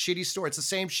her? It's a shitty story. It's the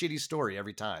same shitty story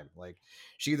every time. Like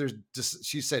she either just,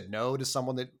 she said no to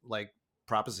someone that like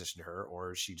propositioned her,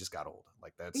 or she just got old.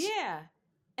 Like that's, Yeah.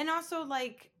 And also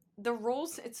like the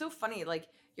roles, it's so funny. Like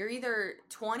you're either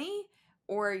 20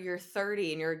 or you're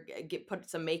 30 and you're get put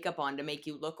some makeup on to make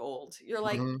you look old. You're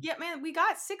like, Mhm. yeah, man, we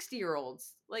got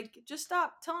 60-year-olds. Like just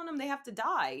stop telling them they have to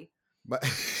die. But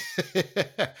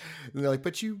and they're like,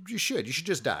 but you should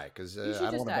just die because You should I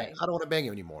don't just want to bang, die. I don't want to bang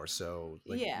you anymore. So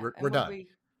like Yeah. we're and done.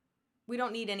 We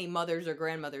don't need any mothers or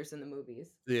grandmothers in the movies.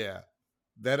 Yeah,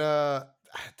 that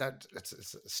that's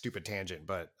it's a stupid tangent,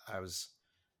 but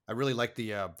I really like the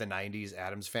 '90s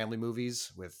Addams Family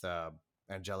movies with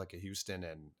Angelica Houston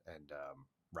and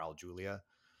Raul Julia.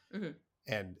 Mhm.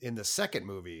 And in the second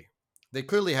movie, they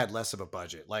clearly had less of a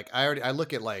budget. Like I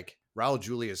look at like Raul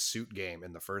Julia's suit game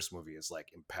in the first movie is like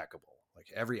impeccable. Like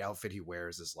every outfit he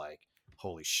wears is like,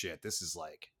 holy shit, this is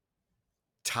like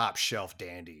top shelf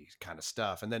dandy kind of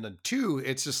stuff. And then in two,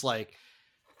 it's just like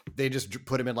they just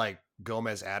put him in like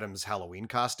Gomez Adams Halloween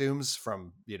costumes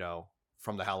from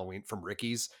the Halloween from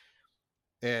Ricky's.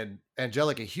 And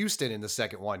Angelica Houston in the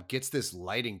second one gets this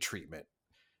lighting treatment.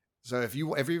 So if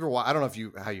you ever watch, I don't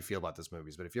know how you feel about those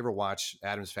movies, but if you ever watch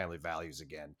Addams Family Values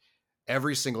again,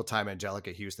 every single time Angelica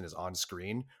Houston is on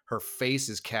screen, her face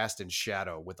is cast in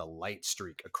shadow with a light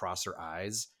streak across her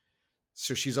eyes.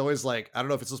 So she's always like, I don't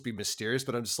know if it's supposed to be mysterious,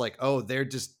 but I'm just like, oh, they're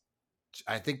just,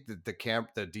 I think that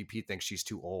the DP thinks she's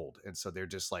too old. And so they're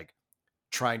just like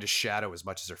trying to shadow as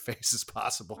much as her face as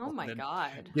possible. Oh my and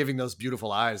God. giving those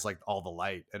beautiful eyes like all the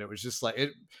light. And it was just like,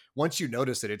 once you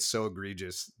notice it, it's so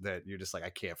egregious that you're just like, I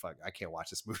can't watch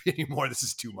this movie anymore. This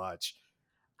is too much.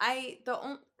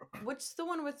 What's the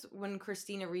one with when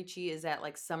Christina Ricci is at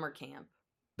like summer camp?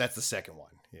 That's the second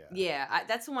one. Yeah. Yeah,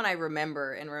 that's the one I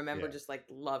remember Yeah. just like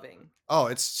loving. Oh,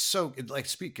 it's so like,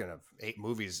 speaking of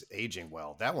movies aging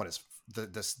well, that one is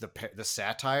the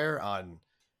satire on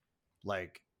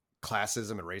like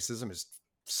classism and racism is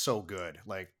so good.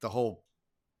 Like the whole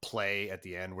play at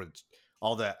the end where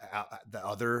all the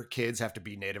other kids have to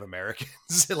be Native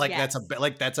Americans. Like Yes.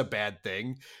 that's a bad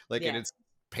thing. Like, Yeah. and it's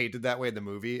painted that way in the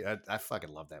movie. I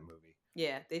fucking love that movie.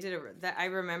 Yeah, they did that. I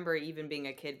remember even being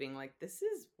a kid being like, this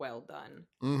is well done.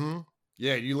 Mm-hmm.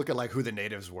 Yeah, you look at like who the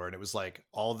natives were, and it was like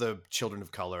all the children of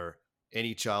color,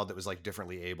 any child that was like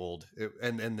differently abled,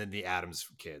 and then the Addams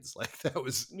kids. Like that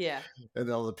was, Yeah. and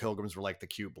all the Pilgrims were like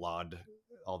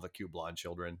all the cute blonde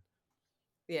children.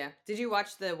 Yeah. Did you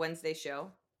watch the Wednesday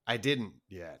show? I didn't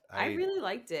yet. I really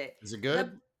liked it. Is it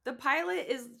good? The pilot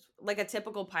is like a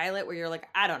typical pilot where you're like,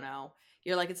 I don't know.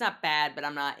 You're like, it's not bad, but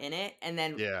I'm not in it. And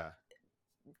then Yeah.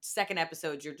 second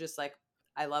episode, you're just like,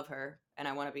 I love her and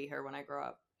I want to be her when I grow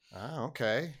up. Oh,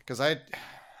 okay. Because I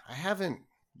haven't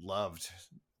loved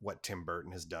what Tim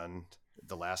Burton has done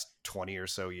the last 20 or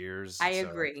so years. I So,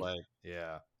 agree. like,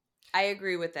 yeah. I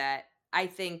agree with that. I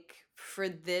think for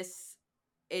this,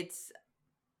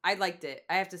 I liked it.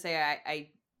 I have to say,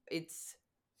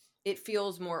 it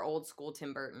feels more old school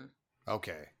Tim Burton.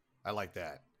 Okay. I like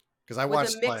that. Because I With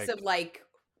watched a mix of like,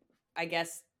 I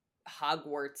guess,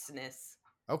 Hogwartsness.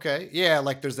 Okay. Yeah,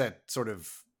 like there's that sort of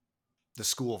the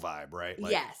school vibe, right?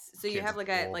 Like Yes. So you kids have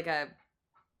at like school. a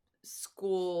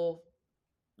school,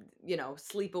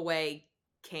 sleepaway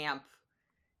camp,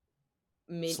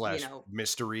 Slash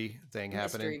mystery thing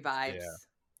happening. mystery vibes. Yeah.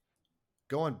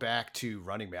 Going back to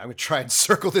Running Man, I'm gonna try and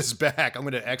circle this back. I'm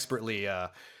gonna expertly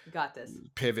Got this.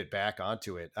 pivot back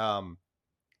onto it.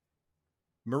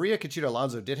 Maria Conchita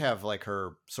Alonso did have like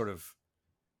her sort of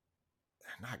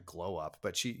not glow up,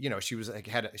 but she was like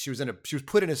she was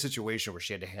put in a situation where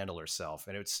she had to handle herself,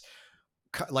 and it's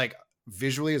like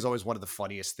visually is always one of the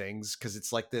funniest things because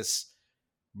it's like this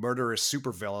murderous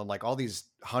supervillain. Like all these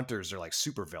hunters are like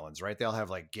supervillains, right? They all have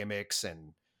like gimmicks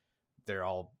and they're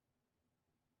all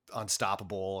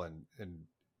unstoppable, and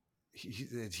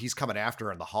he's coming after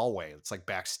her in the hallway. It's like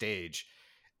backstage,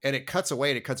 and it cuts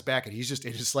away and it cuts back, and it's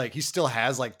just like he still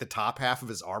has like the top half of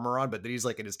his armor on, but then he's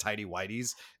like in his tidy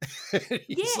whities. Yeah,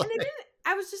 and they didn't.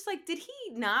 I was just like, did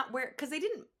he not wear? Because they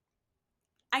didn't.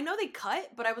 I know they cut,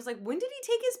 but I was like, when did he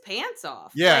take his pants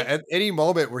off? Yeah, Like, at any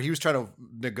moment where he was trying to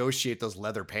negotiate those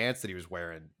leather pants that he was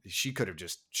wearing, she could have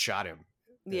just shot him.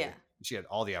 yeah. She had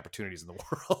all the opportunities in the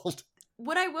world.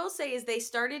 What I will say is they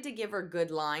started to give her good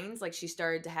lines. Like she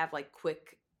started to have like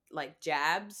quick like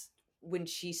jabs when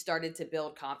she started to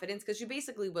build confidence because she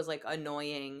basically was like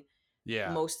annoying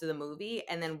Yeah. most of the movie.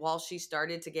 And then while she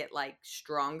started to get like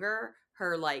stronger,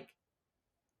 her like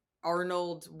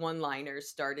Arnold one-liners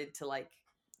started to like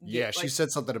Yeah, get, she like,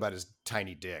 said something about his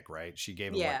tiny dick, right? She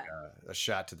gave him like yeah, a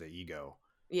shot to the ego.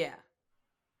 yeah,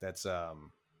 That's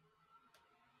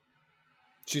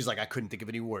she's like, I couldn't think of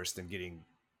any worse than getting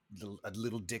a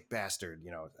little dick bastard.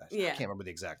 I yeah. can't remember the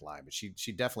exact line, but she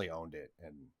definitely owned it.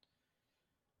 And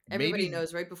Everybody maybe,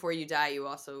 knows right before you die,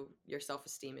 your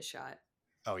self-esteem is shot.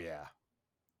 oh yeah.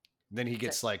 Then he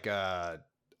gets like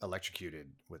electrocuted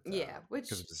with Yeah, which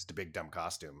because of this big dumb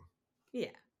costume. yeah.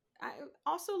 I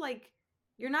also like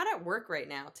you're not at work right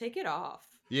now. Take it off.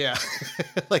 Yeah.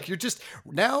 Like you're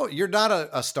not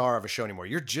a star of a show anymore.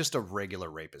 You're just a regular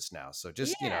rapist now. So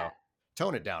just, Yeah.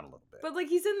 tone it down a little bit. But like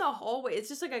he's in the hallway. It's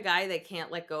just like a guy that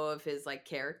can't let go of his like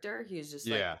character. He's just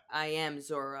like, Yeah. I am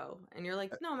Zorro. And you're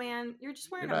like, no man, you're just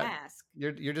wearing You're a not- mask.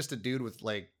 You're just a dude with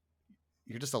like,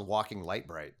 you're just a walking light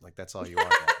bright. Like that's all you are.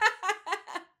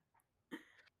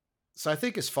 So I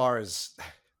think as far as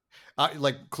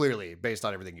like clearly based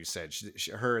on everything you said,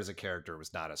 her as a character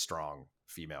was not a strong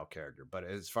female character, but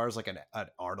as far as like an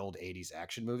Arnold 80s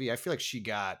action movie, I feel like she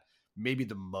got maybe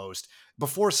the most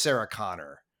before Sarah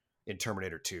Connor in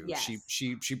Terminator 2. Yes.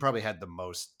 She probably had the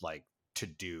most like to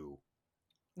do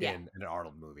Yeah. in an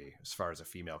Arnold movie as far as a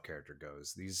female character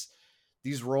goes.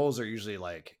 These roles are usually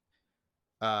like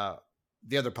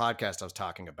the other podcast I was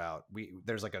talking about,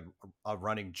 there's like a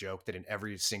running joke that in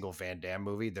every single Van Damme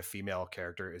movie, the female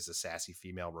character is a sassy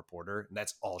female reporter, and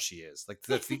that's all she is. Like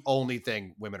that's the only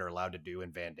thing women are allowed to do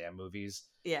in Van Damme movies.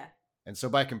 Yeah. And so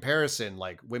by comparison,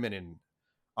 like women in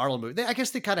Arnold movies, I guess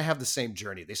they kind of have the same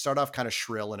journey. They start off kind of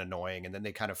shrill and annoying, and then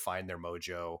they kind of find their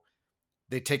mojo.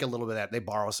 They take a little bit of that, they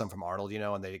borrow some from Arnold,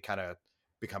 and they kind of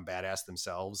become badass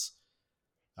themselves.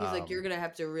 He's like, you're gonna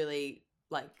have to really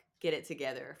like get it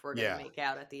together if we're gonna make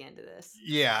out at the end of this.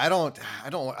 Yeah, I don't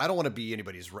want to be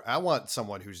anybody's. I want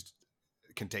someone who's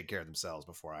can take care of themselves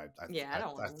before I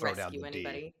don't want to throw down rescue the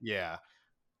anybody. D. Yeah,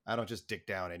 I don't just dick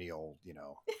down any old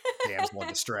damsel in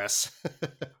distress.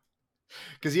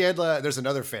 Because he had there's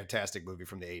another fantastic movie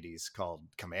from the 80s called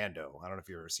Commando. I don't know if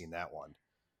you've ever seen that one.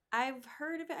 I've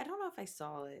heard of it. I don't know if I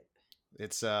saw it.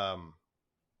 It's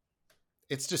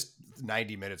just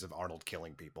 90 minutes of Arnold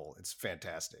killing people. It's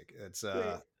fantastic. It's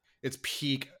Great. It's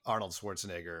peak Arnold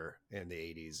Schwarzenegger in the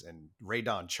 80s, and Ray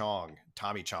Don Chong,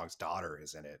 Tommy Chong's daughter,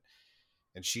 is in it.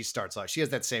 And she starts off, she has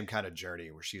that same kind of journey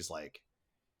where she's like,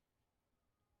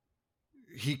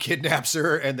 he kidnaps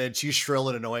her and then she's shrill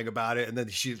and annoying about it. And then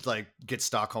she like gets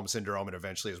Stockholm syndrome and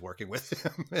eventually is working with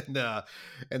him.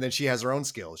 And then she has her own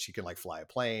skills. She can like fly a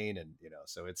plane and,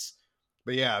 so it's,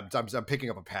 but yeah, I'm picking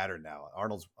up a pattern now.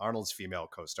 Arnold's female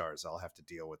co-stars all have to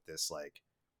deal with this like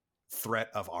threat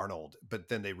of Arnold, but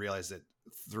then they realize that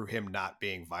through him not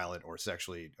being violent or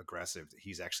sexually aggressive,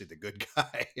 he's actually the good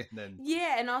guy. And then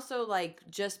yeah, and also like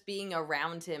just being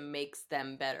around him makes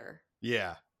them better.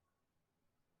 Yeah,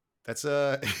 that's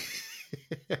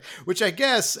which I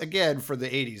guess again for the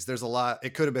 80s, there's a lot.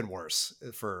 It could have been worse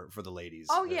for the ladies.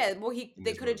 Oh yeah, well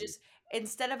they could have movie. just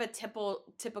instead of a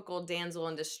typical damsel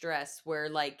in distress where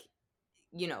like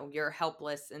you're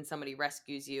helpless and somebody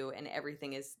rescues you and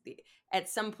everything is at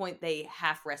some point they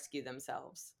half rescue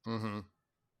themselves. Mm-hmm.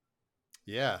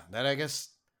 Yeah, that I guess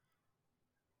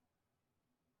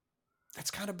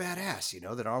that's kind of badass,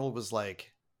 that Arnold was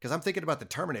like, because I'm thinking about the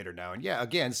Terminator now, and yeah,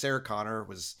 again, Sarah Connor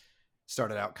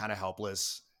started out kind of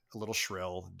helpless, a little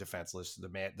shrill, defenseless.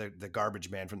 The garbage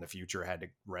man from the future had to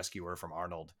rescue her from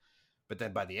Arnold, but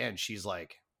then by the end, she's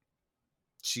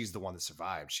the one that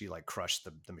survived. She like crushed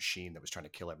the machine that was trying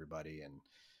to kill everybody,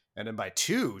 and then by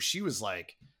 2, she was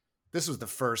like, this was the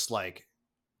first like,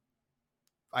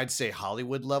 I'd say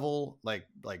Hollywood level, like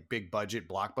big budget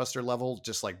blockbuster level,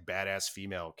 just like badass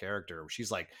female character. She's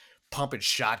like pumping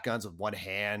shotguns with one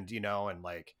hand, and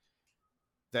like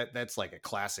that's like a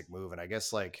classic move. And I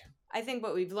guess like I think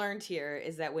what we've learned here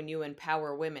is that when you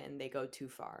empower women, they go too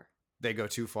far. they go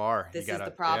too far. This is the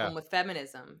problem with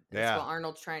feminism. That's Yeah. what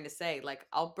Arnold's trying to say. Like,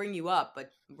 I'll bring you up, but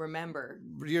remember,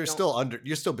 You're still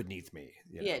beneath me.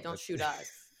 yeah, don't shoot us.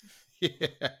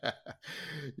 Yeah.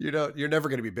 You're never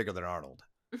going to be bigger than Arnold.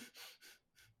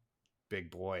 Big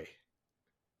boy.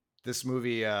 This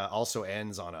movie also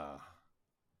ends on a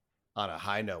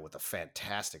high note with a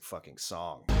fantastic fucking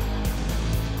song.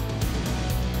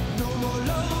 No more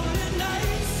lonely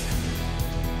nights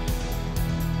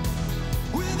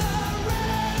with a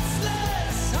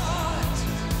restless heart.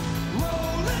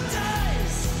 Roll the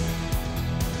dice,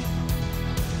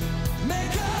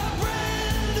 make a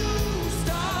brand new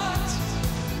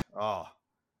start. Oh,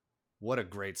 what a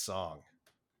great song.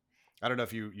 I don't know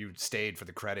if you stayed for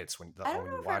the credits when I don't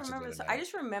when know you if I watched it the remember other this. night. I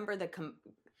just remember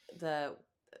the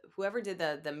whoever did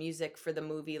the music for the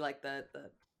movie, like the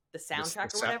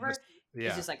soundtrack or whatever. It's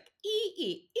Yeah. just like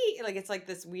ee, like it's like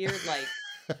this weird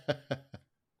like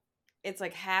it's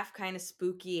like half kind of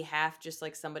spooky, half just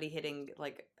like somebody hitting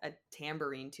like a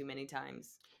tambourine too many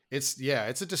times. It's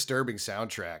a disturbing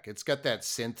soundtrack. It's got that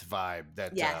synth vibe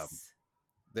that Yes.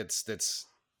 that's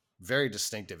very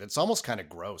distinctive. It's almost kind of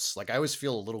gross. Like I always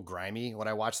feel a little grimy when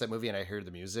I watch that movie and I hear the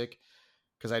music,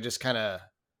 because I just kind of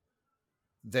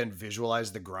then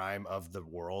visualize the grime of the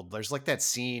world. There's like that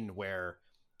scene where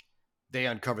they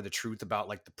uncover the truth about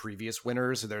like the previous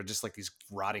winners, and they're just like these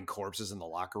rotting corpses in the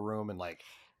locker room, and like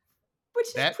Which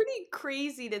is that- pretty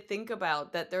crazy to think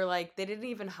about, that they're like, they didn't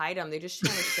even hide them. They just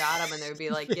kind of shot them and they'd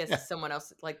be like, yes, Yeah. someone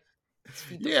else, like, let's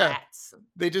feed the Yeah. rats.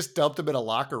 they just dumped them in a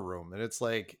locker room, and it's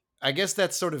like, I guess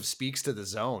that sort of speaks to the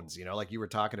zones, like you were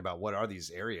talking about, what are these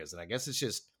areas? And I guess it's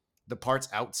just the parts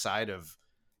outside of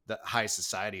the high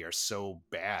society are so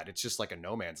bad. It's just like a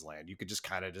no man's land. You could just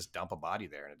kind of just dump a body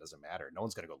there and it doesn't matter. No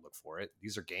one's going to go look for it.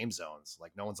 These are game zones.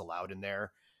 Like no one's allowed in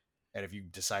there. And if you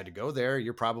decide to go there,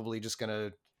 you're probably just going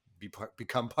to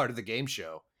become part of the game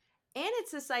show. And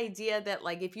it's this idea that,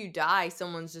 like, if you die,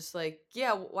 someone's just like,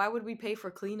 yeah, why would we pay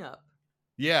for cleanup?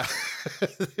 Yeah.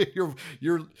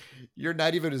 you're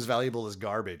not even as valuable as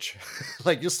garbage.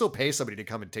 Like you'll still pay somebody to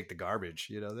come and take the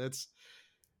garbage. That's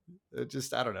it.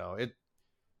 Just, I don't know.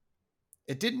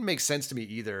 It didn't make sense to me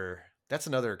either. That's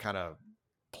another kind of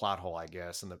plot hole, I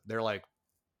guess. And they're like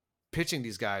pitching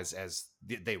these guys as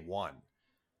they won.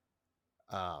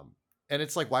 And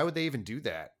it's like, why would they even do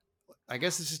that? I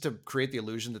guess it's just to create the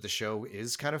illusion that the show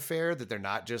is kind of fair, that they're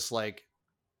not just like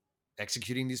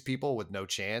executing these people with no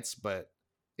chance. But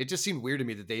it just seemed weird to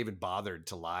me that they even bothered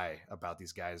to lie about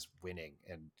these guys winning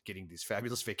and getting these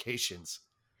fabulous vacations.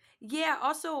 Yeah,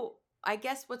 also, I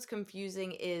guess what's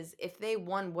confusing is, if they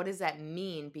won, what does that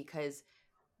mean? Because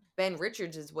Ben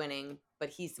Richards is winning, but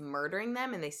he's murdering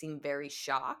them and they seem very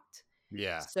shocked.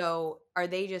 Yeah. So are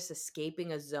they just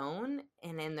escaping a zone,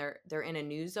 and then they're in a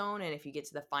new zone, and if you get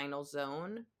to the final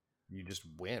zone, You just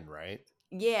win, right?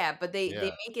 yeah, but they Yeah.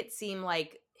 make it seem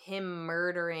like him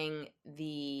murdering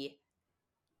the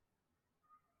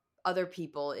other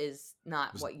people is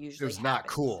not what It usually was not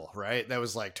happens. cool, right? That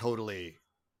was like totally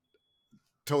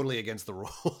against the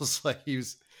rules. Like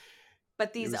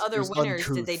But these it other was winners,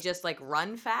 did they uncouth. just like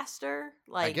run faster?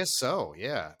 I Like, guess so.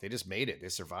 Yeah. They just made it. They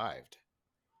survived.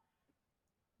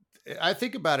 I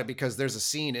think about it because there's a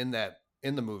scene in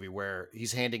the movie where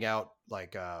he's handing out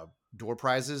like door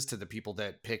prizes to the people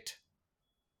that picked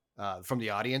from the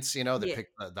audience, that Yeah.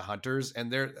 picked the hunters,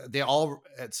 and they all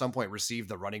at some point received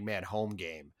the Running Man home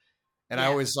game. And I Yeah.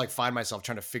 always like find myself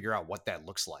trying to figure out what that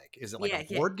looks like. Is it like a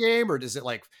Yeah. board game, or does it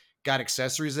like got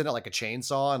accessories in it, like a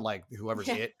chainsaw, and like whoever's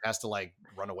Yeah. hit has to like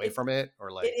run away It- from it,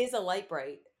 or like it is a light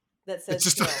bright that says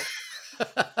it's just kill.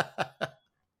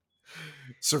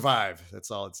 survive.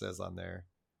 That's all it says on there.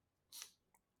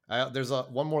 There's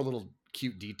one more little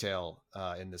cute detail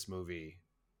in this movie.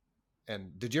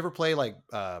 And did you ever play like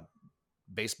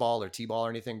baseball or t-ball or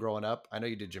anything growing up? I know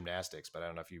you did gymnastics, but I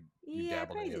don't know if you Yeah, I dabbled in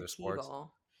probably any did other sports.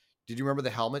 t-ball. Did you remember the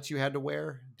helmets you had to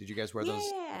wear? Did you guys wear those?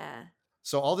 Yeah.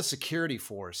 So all the security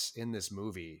force in this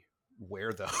movie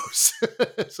wear those.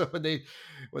 So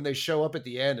when they show up at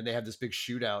the end and they have this big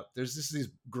shootout, there's just these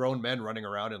grown men running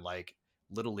around in like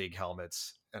Little League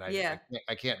helmets, and Yeah.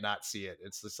 I can't not see it.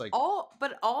 It's just like, All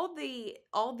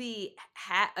the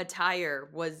hat attire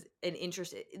was an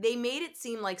interest. They made it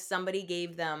seem like somebody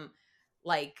gave them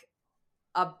like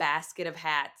a basket of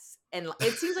hats, and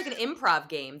it seems like an improv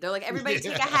game. They're like, everybody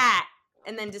take a Yeah. hat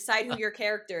and then decide who your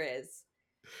character is.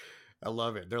 I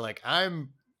love it. They're like,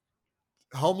 I'm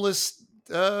homeless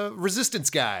resistance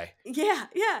guy. Yeah,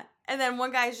 yeah. And then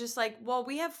one guy's just like, well,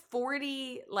 we have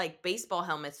 40 like baseball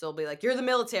helmets. They'll be like, you're the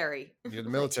military. You're the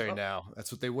Like, military oh. now.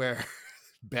 That's what they wear.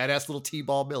 Badass little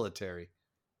T-ball military.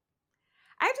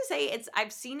 I have to say,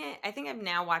 I've seen it. I think I've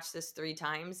now watched this 3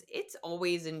 times. It's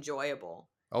always enjoyable.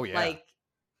 Oh yeah. Like,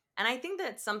 and I think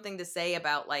that's something to say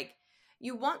about like,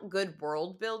 you want good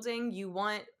world building. You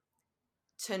want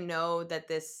to know that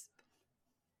this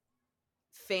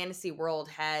fantasy world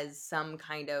has some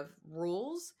kind of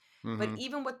rules. But Mhm.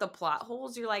 even with the plot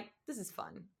holes, you're like, this is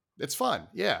fun. It's fun.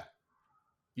 Yeah.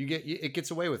 It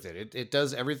gets away with it. It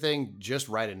does everything just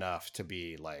right enough to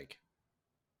be like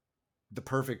the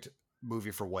perfect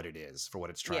movie for what it is, for what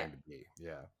it's trying Yeah. to be.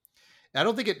 Yeah. I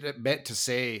don't think it meant to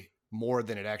say more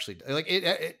than it actually, like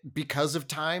it because of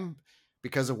time,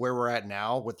 because of where we're at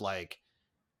now with like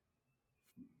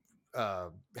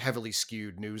heavily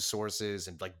skewed news sources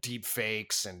and like deep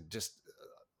fakes and just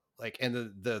like,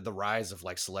 and the rise of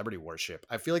like celebrity worship.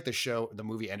 I feel like the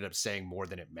movie ended up saying more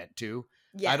than it meant to.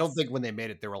 I don't Yes. think when they made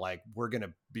it, they were like, we're going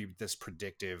to be this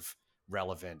predictive,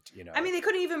 relevant, you know. I mean, they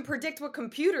couldn't even predict what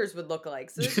computers would look like.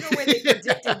 So there's no way they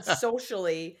predicted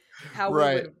socially how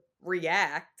Right. we would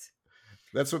react.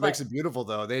 That's what but- makes it beautiful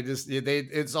though.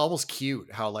 It's almost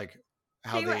cute how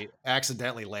Tell you they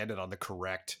accidentally landed on the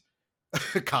correct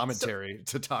commentary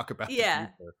to talk about. the Yeah.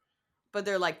 future. But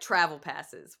they're like travel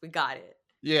passes. We got it.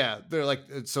 Yeah. They're like,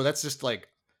 so that's just like,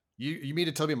 you mean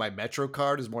to tell me my Metro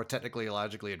card is more technically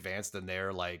logically advanced than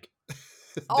their like, their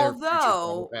future Although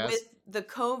travel pass? with the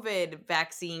COVID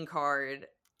vaccine card,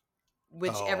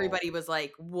 which Oh. everybody was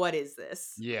like, what is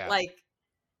this? Yeah. Like,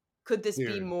 could this be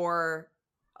Dude. more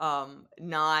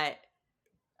not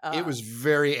It was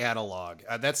very analog.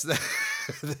 That's the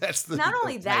that's the not the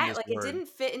only that, tiniest like word. it didn't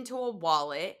fit into a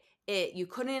wallet. You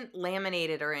couldn't laminate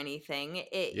it or anything. Yeah.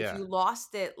 If you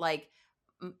lost it, like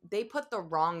they put the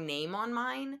wrong name on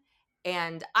mine,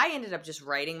 and I ended up just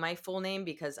writing my full name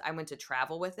because I went to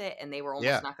travel with it, and they were almost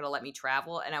Yeah. not going to let me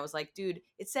travel. And I was like, dude,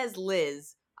 it says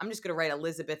Liz. I'm just going to write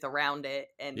Elizabeth around it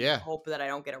and Yeah. hope that I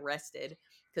don't get arrested,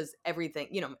 because everything,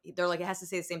 they're like, it has to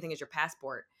say the same thing as your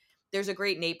passport. There's a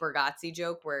great Nate Bargatze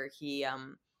joke where he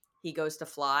goes to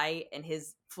fly and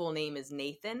his full name is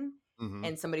Nathan, Mhm.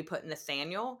 and somebody put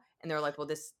Nathaniel, and they're like, well,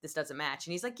 this doesn't match.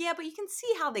 And he's like, yeah, but you can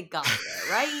see how they got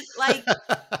there, right?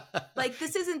 Like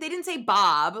this isn't, they didn't say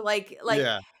Bob, like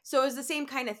yeah. so it was the same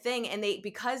kind of thing. And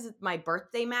because my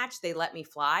birthday matched, they let me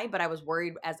fly, but I was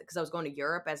worried because I was going to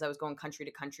Europe, as I was going country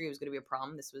to country, it was going to be a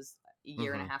problem. This was a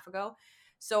year and a half ago.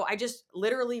 So I just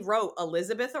literally wrote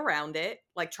Elizabeth around it,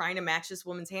 like trying to match this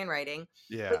woman's handwriting.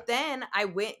 Yeah. But then I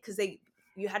went, because I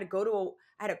had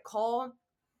to call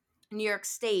New York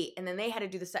State, and then they had to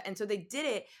do the stuff, and so they did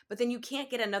it. But then you can't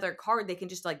get another card; they can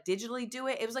just like digitally do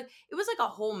it. It was like a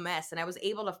whole mess, and I was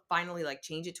able to finally like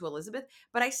change it to Elizabeth,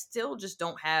 but I still just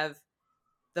don't have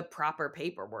the proper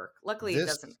paperwork. Luckily, it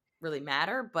This- doesn't really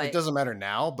matter. But It doesn't matter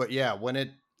now, but yeah,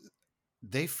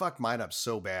 they fucked mine up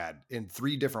so bad in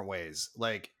 3 different ways.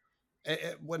 Like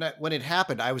when it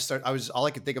happened, I was all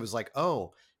I could think of was like,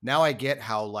 oh, now I get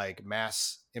how like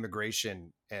mass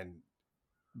immigration and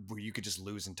where you could just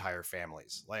lose entire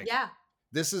families. Like, yeah,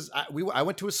 this is I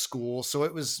went to a school, so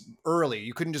it was early.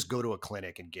 You couldn't just go to a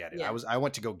clinic and get it. Yeah. I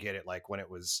went to go get it like when it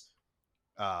was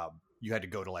you had to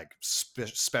go to like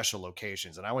special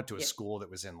locations, and I went to a Yeah. school that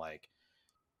was in like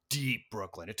deep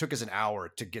Brooklyn. It took us an hour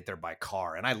to get there by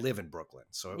car, and I live in Brooklyn,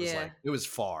 so it was Yeah. like it was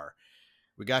far.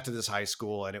 We got to this high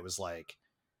school, and it was like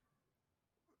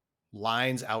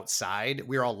lines outside.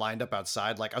 We were all lined up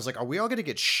outside. Like I was like, are we all gonna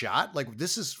get shot? Like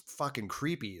this is fucking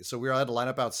creepy. So we all had to line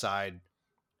up outside,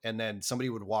 and then somebody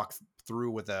would walk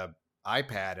through with a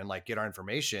iPad and like get our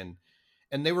information.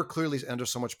 And they were clearly under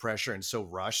so much pressure and so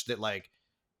rushed that like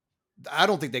I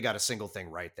don't think they got a single thing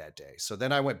right that day. So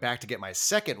then I went back to get my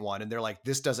second one, and they're like,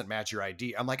 this doesn't match your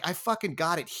ID. I'm like, I fucking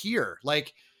got it here.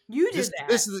 Like you did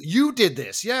that. you did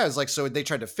this. Yeah. It's like, so they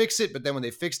tried to fix it, but then when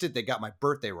they fixed it, they got my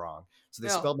birthday wrong. So they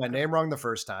Oh, spelled my name wrong the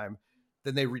first time.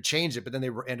 Then they changed it, but then they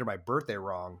entered my birthday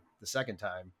wrong the second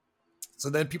time. So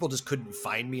then people just couldn't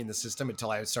find me in the system until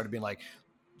I started being like,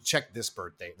 check this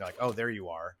birthday. And they're like, oh, there you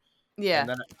are. Yeah. And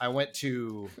then I went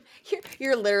to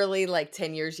You're literally like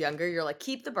 10 years younger. You're like,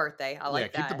 keep the birthday. I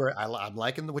like keep the that. birth. I'm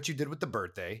liking what you did with the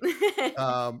birthday.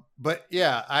 But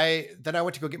yeah, then I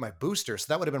went to go get my booster, so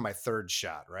that would have been my third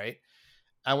shot, right?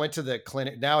 I went to the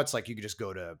clinic. Now it's like you could just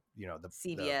go to the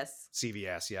CVS.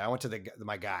 CVS. Yeah, I went to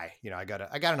my guy. I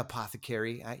got an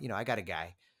apothecary. I got a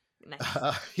guy.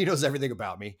 Nice. He knows everything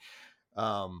about me.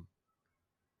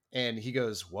 And he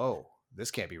goes, "Whoa,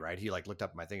 this can't be right." He like looked up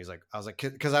at my thing. I was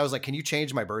like, can you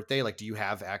change my birthday? Like, do you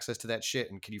have access to that shit?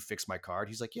 And can you fix my card?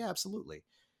 He's like, yeah, absolutely.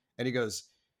 And he goes,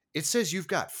 it says you've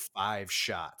got 5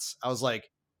 shots. I was like,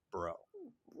 bro,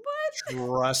 What?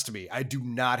 trust me. I do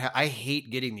not have, I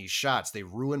hate getting these shots. They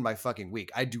ruin my fucking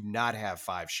week. I do not have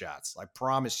 5 shots. I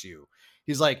promise you.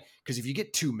 He's like, because if you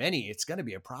get too many, it's going to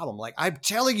be a problem. Like, I'm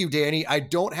telling you, Danny, I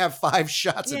don't have 5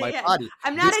 shots in my body.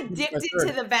 I'm not This is my addicted third.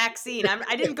 to the vaccine.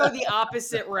 I didn't go the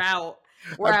opposite route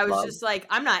where I was just like,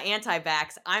 I'm not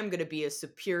anti-vax. I'm going to be a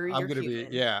superior I'm gonna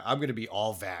human. I'm gonna be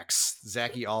all vax,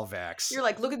 Zachy all vax. You're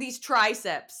like, look at these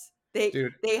triceps.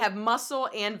 Dude. They have muscle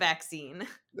and vaccine.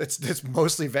 It's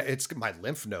mostly it's my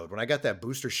lymph node. When I got that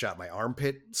booster shot, my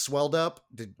armpit swelled up.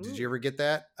 Did you ever get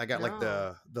that? I got like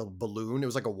the balloon. It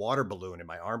was like a water balloon in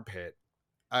my armpit.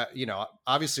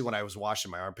 Obviously when I was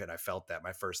washing my armpit, I felt that.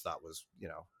 My first thought was,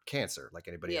 cancer, like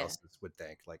anybody else would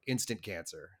think, like instant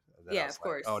cancer. Yeah, of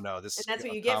course. Oh no, this. And that's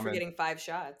what you get for getting 5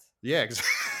 shots. Yeah,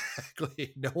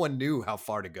 exactly. No one knew how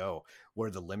far to go, where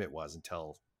the limit was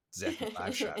until exactly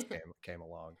 5 shots came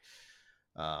along.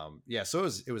 So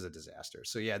it was a disaster.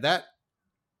 So yeah, that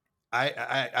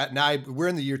we're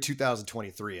in the year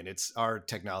 2023 and our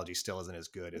technology still isn't as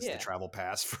good as the travel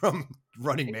pass from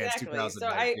Running Man's 2019. So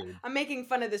I'm making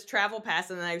fun of this travel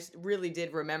pass, and then I really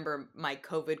did remember my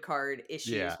COVID card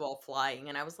issues while flying,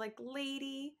 and I was like,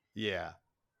 lady. Yeah.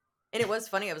 And it was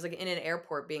funny. I was like in an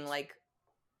airport being like,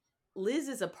 Liz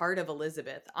is a part of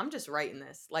Elizabeth. I'm just writing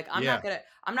this. Like, I'm not gonna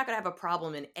have a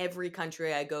problem in every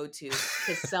country I go to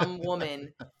because some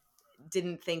woman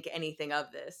didn't think anything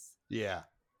of this. Yeah.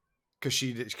 Because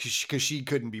she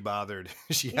couldn't be bothered.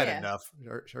 She had enough.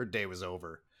 Her day was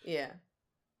over. Yeah.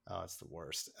 Oh, it's the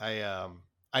worst.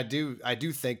 I do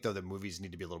think though that movies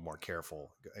need to be a little more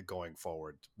careful going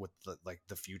forward with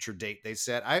the future date they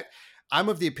set. I'm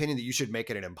of the opinion that you should make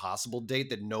it an impossible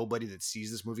date that nobody that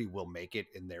sees this movie will make it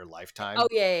in their lifetime. Oh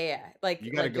yeah. Like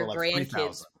you gotta go your like grandkids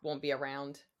 3,000. won't be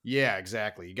around. Yeah,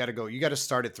 exactly. You got to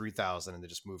start at 3,000 and then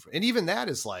just move. And even that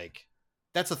is like,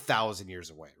 that's 1,000 years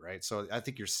away, right? So I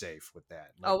think you're safe with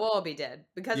that. Like, we'll all be dead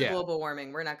because of global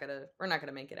warming. We're not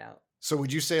gonna make it out. So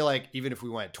would you say like even if we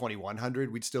went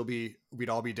 2100, we'd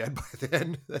all be dead by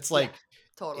then? That's like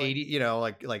totally 80,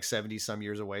 like 70 some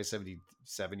years away,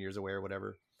 77 years away or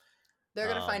whatever. They're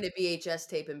gonna find a VHS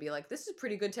tape and be like, "This is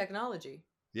pretty good technology."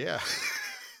 Yeah,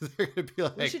 they're gonna be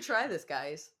like, "We should try this,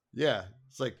 guys." Yeah,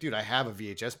 it's like, dude, I have a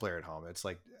VHS player at home. It's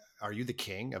like, are you the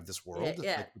king of this world?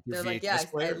 Yeah, like, they're like, yeah,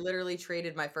 I literally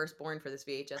traded my firstborn for this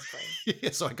VHS player. Yeah,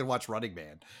 so I could watch Running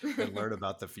Man and learn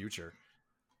about the future.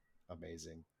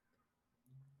 Amazing.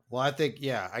 Well, I think,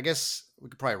 I guess we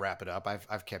could probably wrap it up.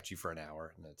 I've kept you for an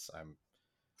hour, and I'm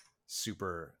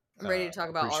super. I'm ready to talk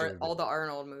about all the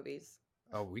Arnold movies.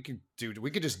 Oh, we could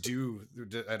just do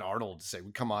an Arnold. Say,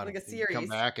 come on, like a series. Come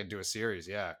back and do a series.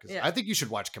 Yeah, because I think you should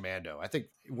watch Commando. I think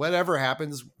whatever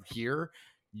happens here,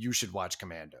 you should watch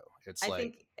Commando. I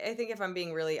think if I'm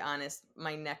being really honest,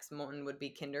 my next one would be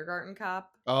Kindergarten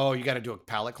Cop. Oh, you got to do a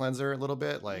palate cleanser a little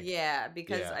bit, like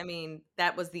because I mean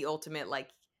that was the ultimate, like,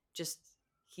 just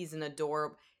he's an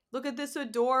adorable. Look at this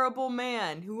adorable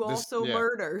man who also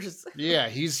murders. Yeah,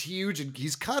 he's huge and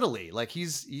he's cuddly. Like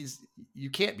he's you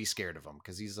can't be scared of him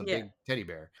because he's a big teddy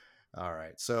bear. All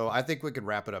right, so I think we could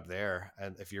wrap it up there,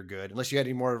 and if you're good, unless you had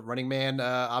any more Running Man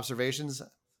observations.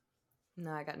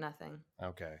 No, I got nothing.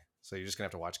 Okay, so you're just gonna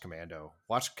have to watch Commando,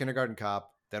 watch Kindergarten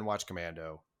Cop, then watch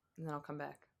Commando, and then I'll come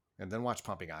back, and then watch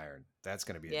Pumping Iron. That's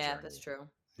gonna be a journey. That's true.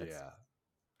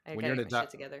 When you're in a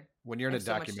together. When you're in a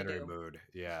documentary mood,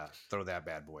 throw that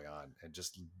bad boy on and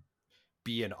just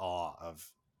be in awe of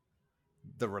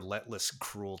the relentless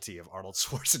cruelty of Arnold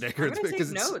Schwarzenegger. I'm gonna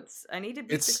take notes. I need to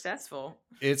be successful.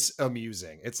 It's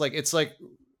amusing. It's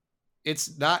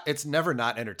never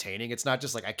not entertaining. It's not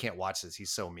just like, I can't watch this,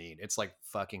 he's so mean. It's like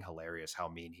fucking hilarious how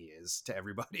mean he is to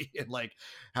everybody and like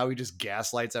how he just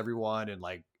gaslights everyone and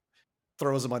like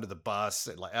throws them under the bus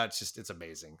and like it's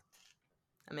amazing.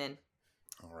 I'm in.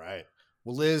 All right.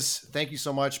 Well, Liz, thank you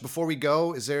so much. Before we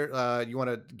go, is there you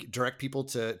want to direct people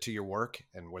to your work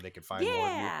and where they can find more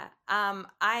of you?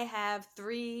 I have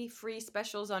 3 free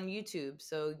specials on YouTube.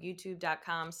 So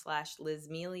youtube.com/Liz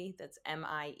Miele. That's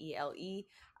Miele.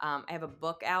 I have a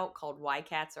book out called Why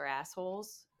Cats Are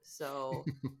Assholes. So,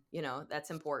 that's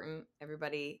important.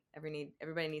 Everybody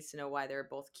needs to know why they're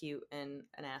both cute and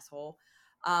an asshole.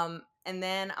 And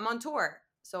then I'm on tour.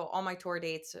 So all my tour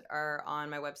dates are on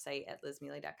my website at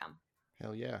lizmealy.com.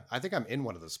 Hell yeah. I think I'm in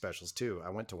one of those specials too. I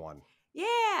went to one.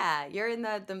 Yeah, you're in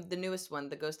the newest one,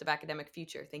 The Ghost of Academic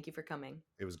Future. Thank you for coming.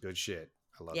 It was good shit.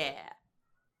 I love it. Yeah.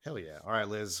 Hell yeah. All right,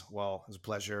 Liz. Well, it was a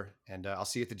pleasure. And I'll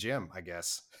see you at the gym, I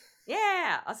guess.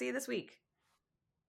 Yeah. I'll see you this week.